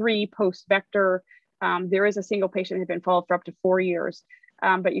year 3 post-vector. There is a single patient who had been followed for up to 4 years,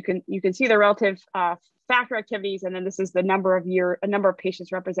 but you can see the relative factor activities, and then this is the number of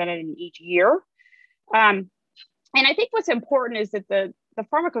patients represented in each year. And I think what's important is that the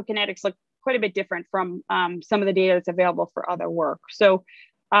pharmacokinetics look quite a bit different from some of the data that's available for other work. So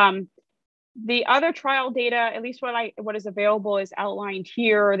the other trial data, at least what is available, is outlined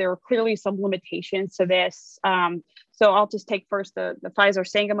here. There are clearly some limitations to this. So I'll just take first the Pfizer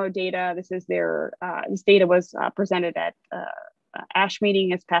Sangamo data. This is this data was presented at ASH meeting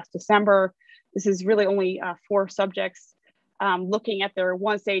this past December. This is really only 4 subjects looking at their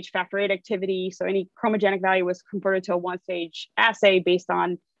 1-stage factor VIII activity. So any chromogenic value was converted to a 1-stage assay based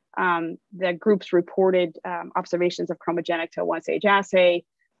on the group's reported observations of chromogenic to a 1-stage assay,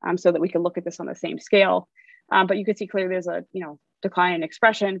 so that we can look at this on the same scale. But you can see clearly there's a decline in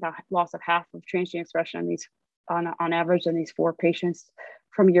expression, about loss of half of transgene expression on these on average in these 4 patients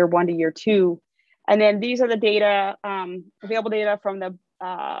from year 1 to year 2. And then these are the data, available data from the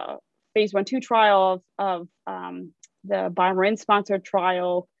phase 1/2 trial of the BioMarin sponsored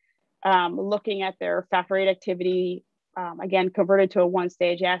trial, looking at their factor VIII activity, again, converted to a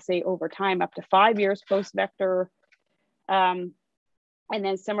 1-stage assay over time up to 5 years post-vector. And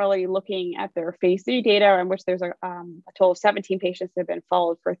then similarly looking at their phase 3 data, in which there's a total of 17 patients that have been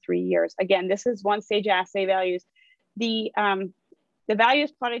followed for 3 years. Again, this is 1-stage assay values. The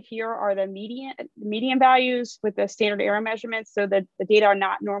values plotted here are the median values with the standard error measurements, so that the data are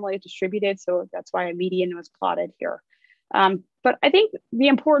not normally distributed. So that's why a median was plotted here. But I think the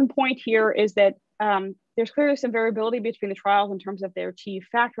important point here is that there's clearly some variability between the trials in terms of their achieved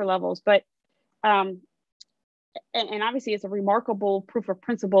factor levels, but and obviously it's a remarkable proof of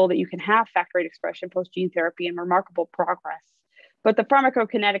principle that you can have factor VIII expression post gene therapy and remarkable progress. But the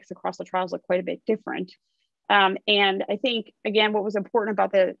pharmacokinetics across the trials look quite a bit different. And I think, again, what was important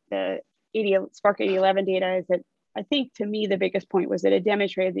about the Spark 8011 data is that I think, to me, the biggest point was that it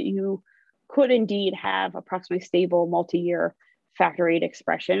demonstrated that you could indeed have approximately stable multi-year factor VIII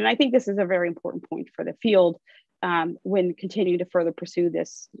expression. And I think this is a very important point for the field when continuing to further pursue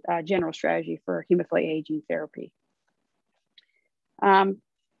this general strategy for hemophilia A gene therapy.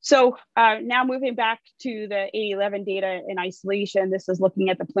 So now moving back to the 8011 data in isolation, this is looking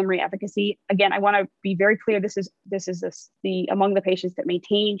at the preliminary efficacy. Again, I want to be very clear. This is among the patients that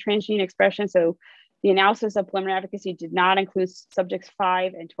maintain transgene expression. So the analysis of preliminary efficacy did not include subjects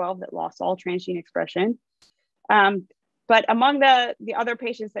 5 and 12 that lost all transgene expression. But among the other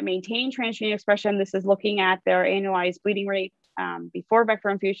patients that maintain transgene expression, this is looking at their annualized bleeding rate before vector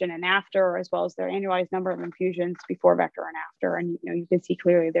infusion and after, as well as their annualized number of infusions before vector and after. And you can see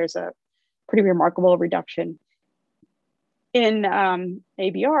clearly there's a pretty remarkable reduction in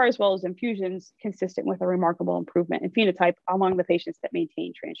ABR as well as infusions, consistent with a remarkable improvement in phenotype among the patients that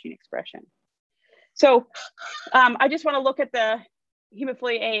maintain transgene expression. So I just want to look at the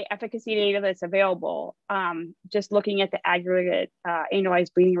Hemophilia A efficacy data that's available, just looking at the aggregate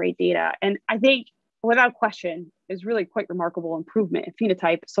annualized bleeding rate data. And I think without question is really quite remarkable improvement in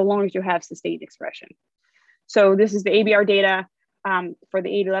phenotype so long as you have sustained expression. So this is the ABR data for the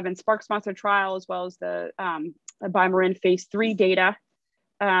 811 Spark sponsored trial, as well as the BioMarin phase 3 data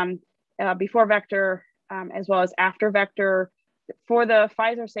before vector, as well as after vector. For the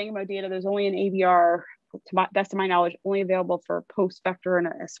Pfizer Sangamo data, there's only an ABR, to my best of my knowledge, only available for post-vector in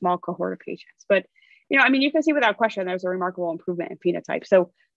a small cohort of patients. But, you know, I mean, you can see without question, there's a remarkable improvement in phenotype.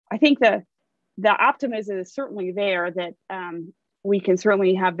 So I think the optimism is certainly there that we can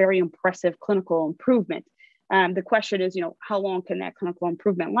certainly have very impressive clinical improvement. The question is, you know, how long can that clinical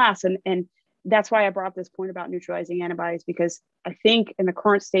improvement last? And that's why I brought up this point about neutralizing antibodies, because I think in the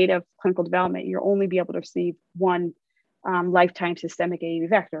current state of clinical development, you'll only be able to receive one lifetime systemic AAV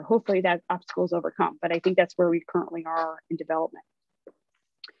vector. Hopefully that obstacle is overcome, but I think that's where we currently are in development.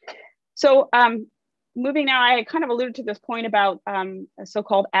 So moving now, I kind of alluded to this point about a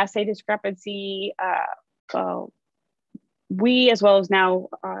so-called assay discrepancy. We, as well as now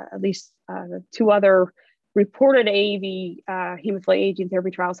at least the two other reported AAV hemophilia A gene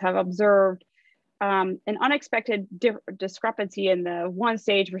therapy trials, have observed an unexpected discrepancy in the one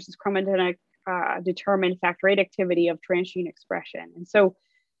stage versus chromogenic determined factor VIII activity of transgene expression. And so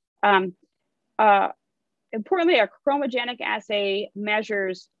importantly, a chromogenic assay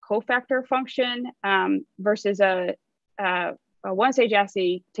measures cofactor function versus a one-stage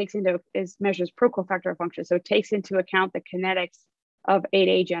assay measures procofactor function. So it takes into account the kinetics of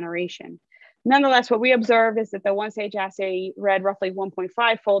 8A generation. Nonetheless, what we observed is that the one-stage assay read roughly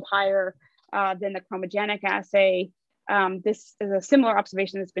 1.5-fold higher than the chromogenic assay. This is a similar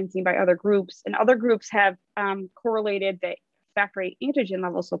observation that's been seen by other groups, and other groups have correlated the factor VIII antigen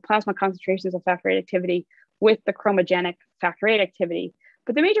levels, so plasma concentrations of factor VIII activity, with the chromogenic factor VIII activity.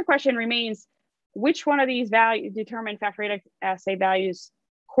 But the major question remains, which one of these determined factor VIII assay values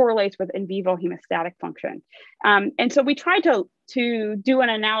correlates with in vivo hemostatic function? And so we tried to do an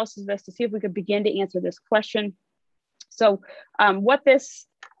analysis of this to see if we could begin to answer this question. So what this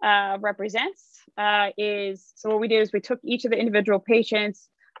represents is, so what we did is we took each of the individual patients,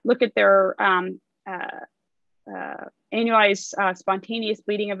 look at their annualized spontaneous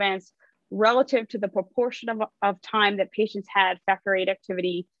bleeding events relative to the proportion of time that patients had factor VIII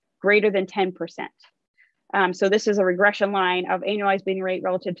activity greater than 10%. So this is a regression line of annualized bleeding rate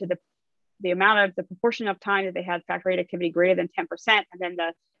relative to the amount of the proportion of time that they had factor VIII activity greater than 10%. And then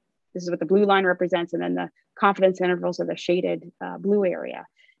this is what the blue line represents. And then the confidence intervals are the shaded blue area.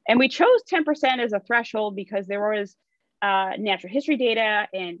 And we chose 10% as a threshold because there was natural history data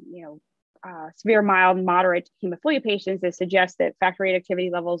and, severe, mild, and moderate hemophilia patients that suggest that factor VIII activity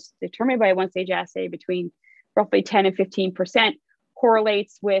levels determined by a one-stage assay between roughly 10 and 15%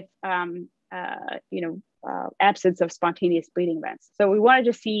 correlates with, absence of spontaneous bleeding events. So we wanted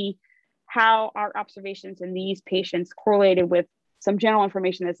to see how our observations in these patients correlated with some general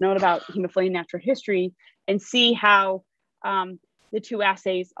information that's known about hemophilia natural history, and see how the two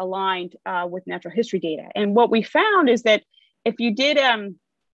assays aligned with natural history data. And what we found is that if you did,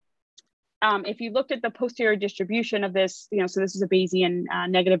 if you looked at the posterior distribution of this, so this is a Bayesian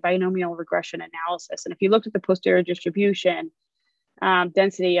negative binomial regression analysis. And if you looked at the posterior distribution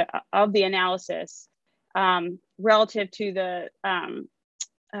density of the analysis relative to the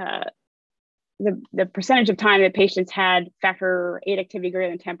percentage of time that patients had factor VIII activity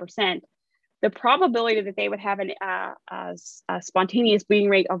greater than 10%, the probability that they would have a spontaneous bleeding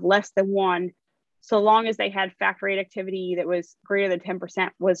rate of less than 1, so long as they had factor VIII activity that was greater than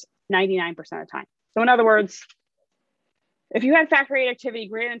 10%, was 99% of the time. So in other words, if you had factor VIII activity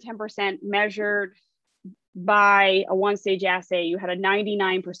greater than 10% measured by a one-stage assay, you had a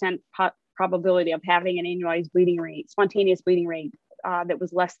 99% probability of having an annualized bleeding rate, spontaneous bleeding rate that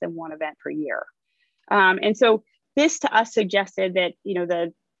was less than 1 event per year. And so this to us suggested that,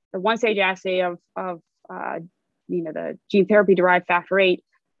 the one-stage assay of the gene therapy derived factor VIII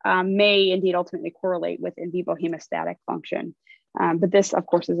may indeed ultimately correlate with in vivo hemostatic function. But this, of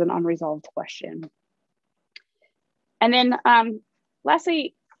course, is an unresolved question. And then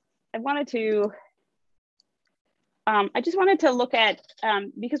lastly, I just wanted to look at,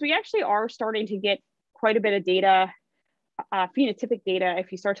 because we actually are starting to get quite a bit of data, phenotypic data,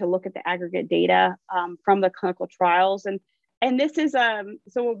 if you start to look at the aggregate data from the clinical trials. And this is,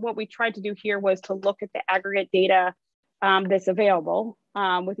 so what we tried to do here was to look at the aggregate data that's available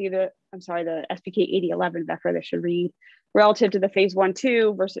with either, the SPK8011 vector that should read, relative to the phase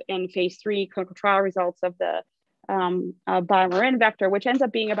 1/2 versus and phase 3 clinical trial results of the BioMarin vector, which ends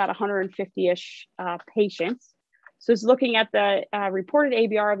up being about 150-ish patients. So it's looking at the reported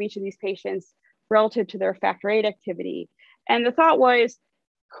ABR of each of these patients relative to their factor VIII activity. And the thought was,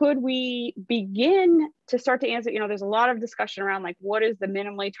 could we begin to start to answer, there's a lot of discussion around like, what is the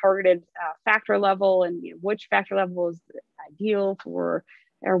minimally targeted factor level, and which factor level is ideal for,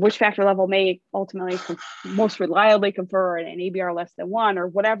 or which factor level may ultimately most reliably confer an ABR less than 1, or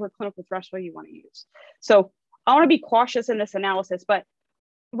whatever clinical threshold you want to use. So I want to be cautious in this analysis, but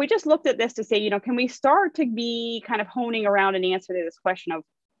we just looked at this to say, can we start to be kind of honing around an answer to this question of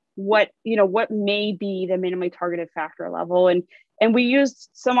what may be the minimally targeted factor level, and we used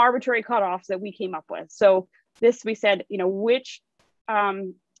some arbitrary cutoffs that we came up with. So this, we said, so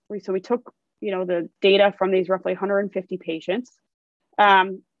we took, the data from these roughly 150 patients,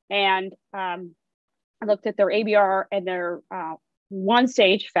 and looked at their ABR and their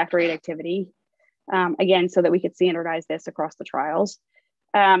one-stage factor VIII activity, again, so that we could standardize this across the trials.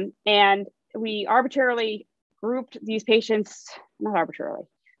 And we arbitrarily grouped these patients, not arbitrarily,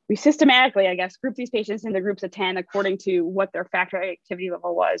 we systematically, I guess, grouped these patients into groups of 10 according to what their factor VIII activity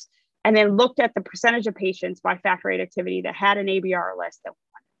level was, and then looked at the percentage of patients by factor VIII activity that had an ABR less than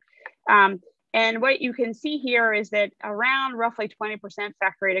 1. And what you can see here is that around roughly 20%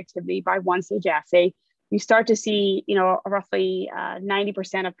 factor VIII activity by one-stage assay, you start to see, roughly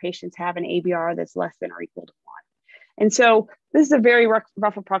 90% of patients have an ABR that's less than or equal to 1. And so this is a very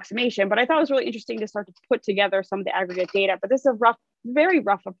rough approximation, but I thought it was really interesting to start to put together some of the aggregate data. But this is a very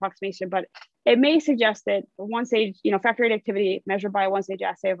rough approximation, but it may suggest that one-stage, factor VIII activity measured by a one-stage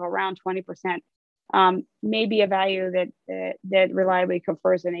assay of around 20% may be a value that reliably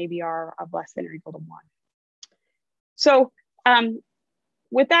confers an ABR of less than or equal to 1. So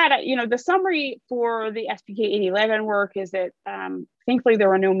with that, the summary for the SPK-811 work is that thankfully there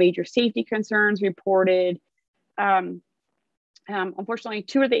were no major safety concerns reported. Unfortunately,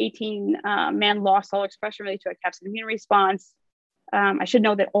 2 of the 18 men lost all expression related to a capsid immune response. I should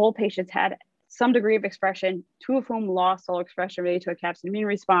note that all patients had some degree of expression, 2 of whom lost all expression related to a capsid immune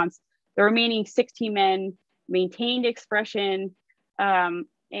response. The remaining 16 men maintained expression, there's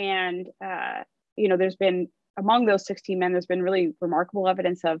been, among those 16 men, there's been really remarkable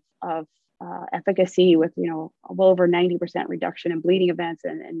evidence of efficacy with, well over 90% reduction in bleeding events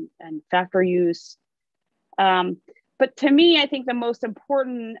and factor use. But to me, I think the most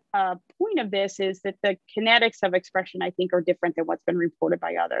important point of this is that the kinetics of expression, I think, are different than what's been reported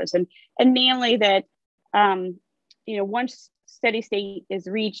by others. And mainly that, once steady state is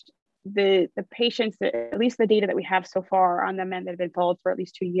reached, the patients, at least the data that we have so far on the men that have been followed for at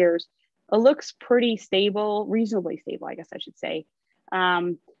least 2 years, it looks pretty stable, reasonably stable, I guess I should say,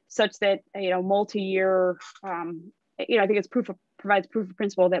 such that, multi-year, I think it's provides proof of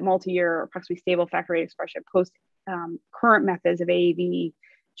principle that multi-year approximately stable factor VIII expression post current methods of AAV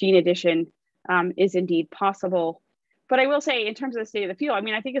gene addition is indeed possible. But I will say, in terms of the state of the field,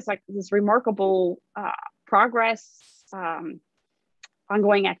 I think it's like this remarkable progress,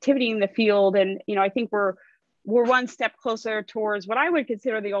 ongoing activity in the field. And, I think we're one step closer towards what I would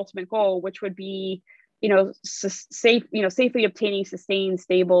consider the ultimate goal, which would be, safely obtaining sustained,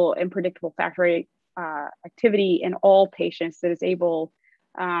 stable, and predictable factor VIII activity in all patients that is able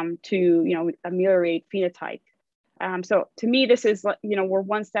to, ameliorate phenotype. So to me, this is, we're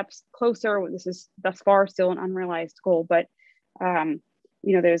one step closer. This is thus far still an unrealized goal, but,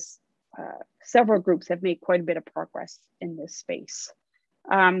 there's several groups have made quite a bit of progress in this space.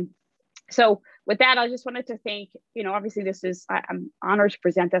 So with that, I just wanted to thank, obviously this is, I'm honored to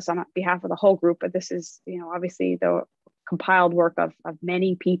present this on behalf of the whole group, but this is, obviously the compiled work of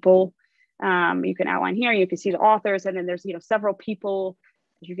many people. You can outline here, you can see the authors, and then there's, several people,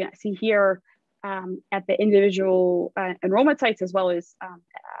 as you can see here, at the individual enrollment sites, as well as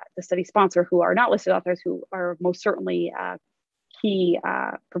the study sponsor, who are not listed authors, who are most certainly key,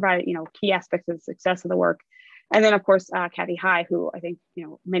 provide, key aspects of the success of the work. And then, of course, Kathy High, who I think,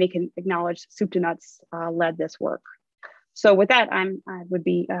 many can acknowledge, soup to nuts, led this work. So with that, I would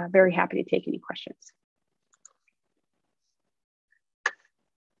be very happy to take any questions.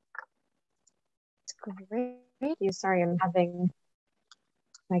 Great. Sorry, I'm having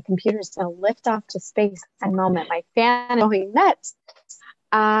my computer's going to lift off to space at the moment. My fan is going nuts.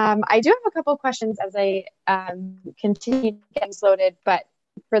 I do have a couple of questions as I continue getting loaded, but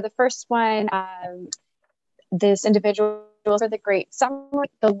for the first one, this individual for the great summary,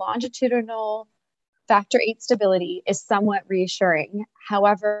 the longitudinal factor VIII stability is somewhat reassuring.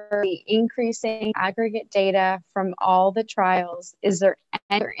 However, the increasing aggregate data from all the trials, is there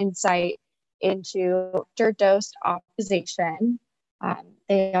any insight into vector dose optimization.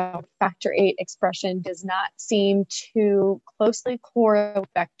 Factor VIII expression does not seem to closely correlate with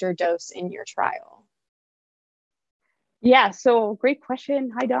vector dose in your trial. Yeah, so great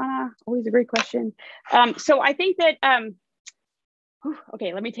question. Hi, Donna. Always a great question. So I think that,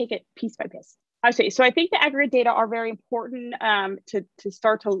 okay, let me take it piece by piece. Okay, so I think the aggregate data are very important to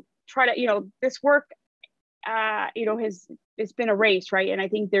start to try to, this work, it's been a race, right? And I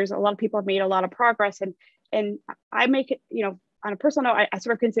think there's a lot of people have made a lot of progress, and I make it, on a personal note, I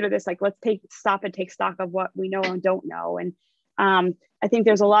sort of consider this like, let's stop and take stock of what we know and don't know. And I think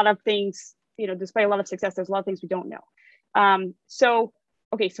there's a lot of things, despite a lot of success, there's a lot of things we don't know. So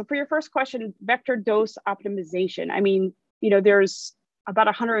for your first question, vector dose optimization. I mean, there's about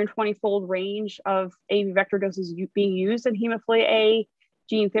 120-fold range of AAV vector doses being used in hemophilia A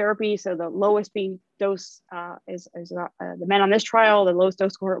gene therapy. So the lowest being dose is the men on this trial. The lowest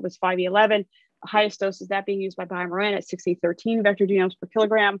dose cohort was 5e11. The highest dose is that being used by BioMarin at 6e13 vector genomes per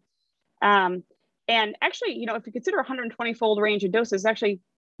kilogram. And actually, if you consider 120-fold range of doses, actually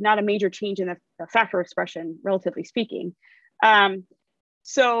not a major change in the factor expression, relatively speaking.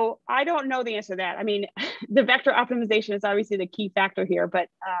 So I don't know the answer to that. I mean, the vector optimization is obviously the key factor here, but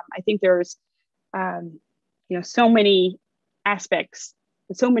I think there's, so many aspects,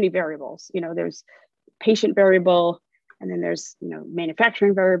 so many variables. There's patient variable, and then there's,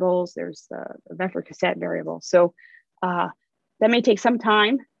 manufacturing variables. There's the vector cassette variable. So that may take some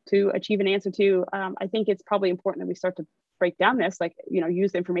time to achieve an answer to. I think it's probably important that we start to break down this, like,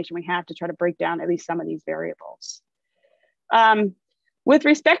 use the information we have to try to break down at least some of these variables. With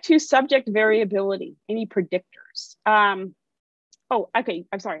respect to subject variability, any predictors? Okay,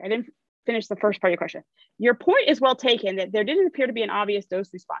 I'm sorry, I didn't finish the first part of your question. Your point is well taken that there didn't appear to be an obvious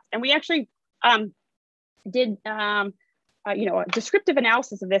dose response. And we actually did a descriptive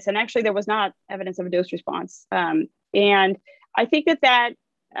analysis of this, and actually there was not evidence of a dose response. And I think that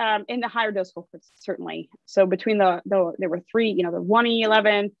in the higher dose cohorts, certainly. So between there were three, the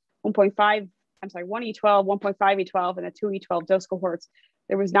 1e11, 1.5, 1e12, 1.5e12, and the 2e12 dose cohorts,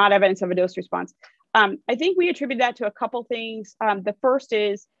 there was not evidence of a dose response. I think we attribute that to a couple things. The first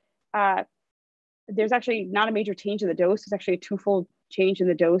is there's actually not a major change in the dose. It's actually a twofold change in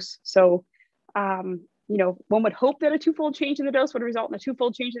the dose. So, one would hope that a twofold change in the dose would result in a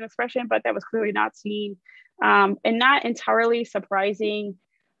twofold change in expression, but that was clearly not seen, and not entirely surprising,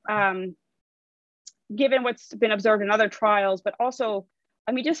 given what's been observed in other trials, but also,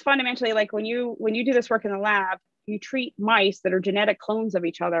 I mean, just fundamentally, like when you do this work in the lab, you treat mice that are genetic clones of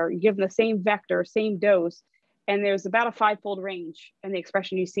each other, you give them the same vector, same dose, and there's about a 5-fold range in the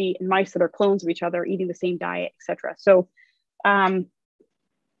expression you see in mice that are clones of each other, eating the same diet, et cetera. So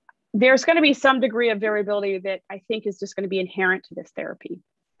there's going to be some degree of variability that I think is just going to be inherent to this therapy.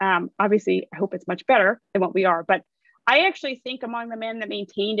 Obviously, I hope it's much better than what we are, but I actually think among the men that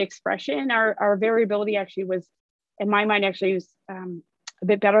maintained expression, our variability actually was, in my mind, actually was a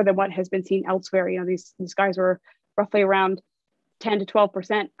bit better than what has been seen elsewhere. These guys were roughly around 10 to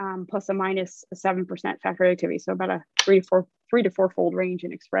 12%, plus or minus a 7% factor activity. So about a 3 to 4-fold range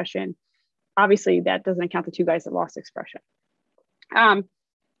in expression. Obviously, that doesn't account the 2 guys that lost expression.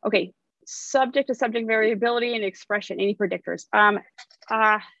 Okay, subject to subject variability and expression, any predictors?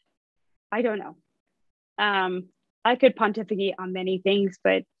 I don't know. I could pontificate on many things,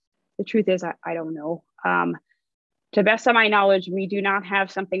 but the truth is I don't know. To the best of my knowledge, we do not have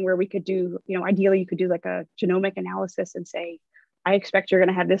something where we could do, ideally you could do like a genomic analysis and say, I expect you're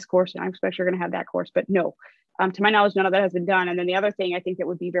going to have this course and I expect you're going to have that course, but no, to my knowledge, none of that has been done. And then the other thing I think that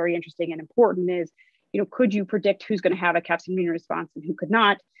would be very interesting and important is, could you predict who's going to have a capsid immune response and who could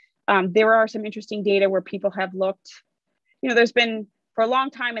not? There are some interesting data where people have looked, there's been, for a long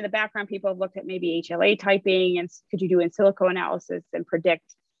time in the background, people have looked at maybe HLA typing and could you do in silico analysis and predict?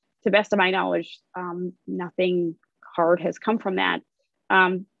 To the best of my knowledge, nothing hard has come from that.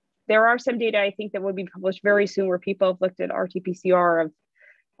 There are some data I think that will be published very soon where people have looked at RT-PCR of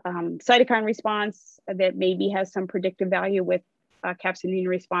cytokine response that maybe has some predictive value with capsid immune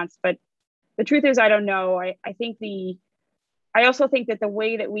response. But the truth is, I don't know. I also think that the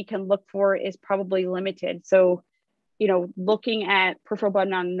way that we can look for is probably limited. So, looking at peripheral blood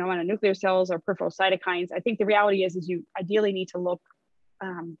non-mononuclear cells or peripheral cytokines, I think the reality is you ideally need to look,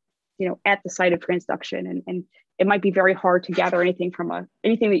 at the site of transduction, and it might be very hard to gather anything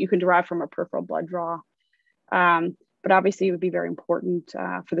that you can derive from a peripheral blood draw. But obviously, it would be very important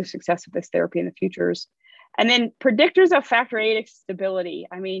for the success of this therapy in the futures. And then predictors of factor VIII stability.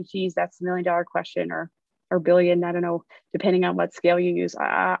 I mean, geez, that's $1 million question or billion, I don't know, depending on what scale you use.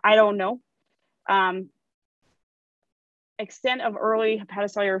 I don't know. extent of early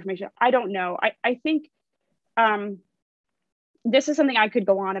hepatocellular inflammation, I don't know. I think this is something I could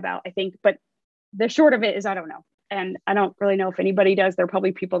go on about, I think, but the short of it is I don't know. And I don't really know if anybody does. There are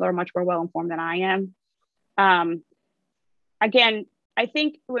probably people that are much more well-informed than I am. Again, I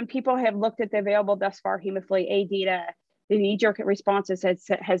think when people have looked at the available thus far hemophilia A data, the knee-jerk responses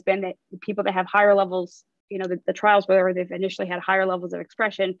has been that the people that have higher levels, the trials where they've initially had higher levels of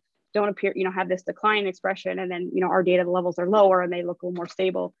expression don't appear, have this decline in expression. And then, our data levels are lower and they look a little more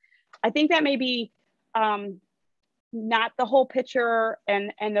stable. I think that may be not the whole picture.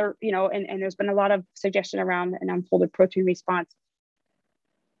 And there, and there's been a lot of suggestion around an unfolded protein response.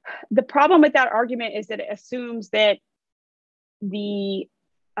 The problem with that argument is that it assumes that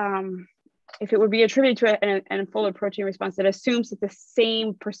if it would be attributed to an unfolded protein response, that assumes that the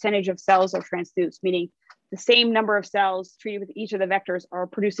same percentage of cells are transduced, meaning the same number of cells treated with each of the vectors are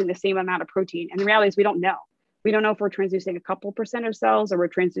producing the same amount of protein. And the reality is we don't know. We don't know if we're transducing a couple percent of cells or we're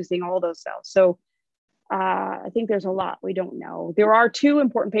transducing all those cells. So I think there's a lot we don't know. There are two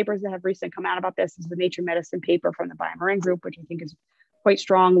important papers that have recently come out about this. This is the Nature Medicine paper from the BioMarin group, which I think is quite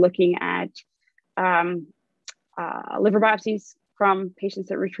strong, looking at liver biopsies from patients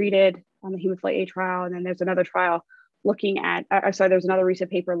that were treated on the Hemophilia A trial. And then there's another trial looking at, there's another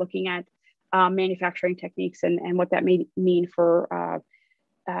recent paper looking at manufacturing techniques and what that may mean for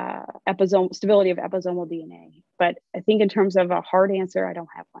stability of episomal DNA. But I think in terms of a hard answer, I don't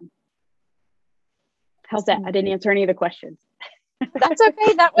have one. How's that? I didn't answer any of the questions. That's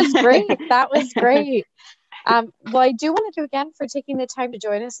okay. That was great. That was great. Well, I do want to thank you again for taking the time to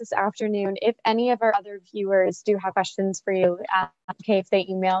join us this afternoon. If any of our other viewers do have questions for you, okay, if they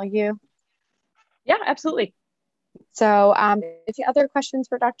email you. Yeah, absolutely. So if you have other questions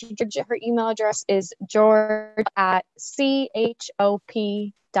for Dr. George, her email address is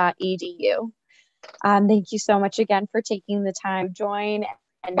george@chop.edu. Thank you so much again for taking the time to join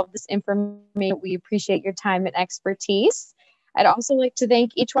and all this information. We appreciate your time and expertise. I'd also like to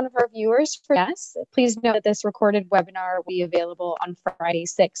thank each one of our viewers for us. Please note that this recorded webinar will be available on Friday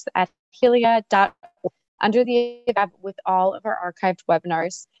 6th at hemophilia.org under the tab with all of our archived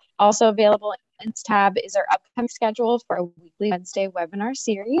webinars. Also available in this tab is our upcoming schedule for a weekly Wednesday webinar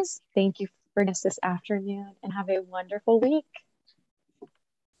series. Thank you for this afternoon and have a wonderful week.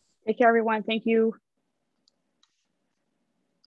 Take care, everyone. Thank you.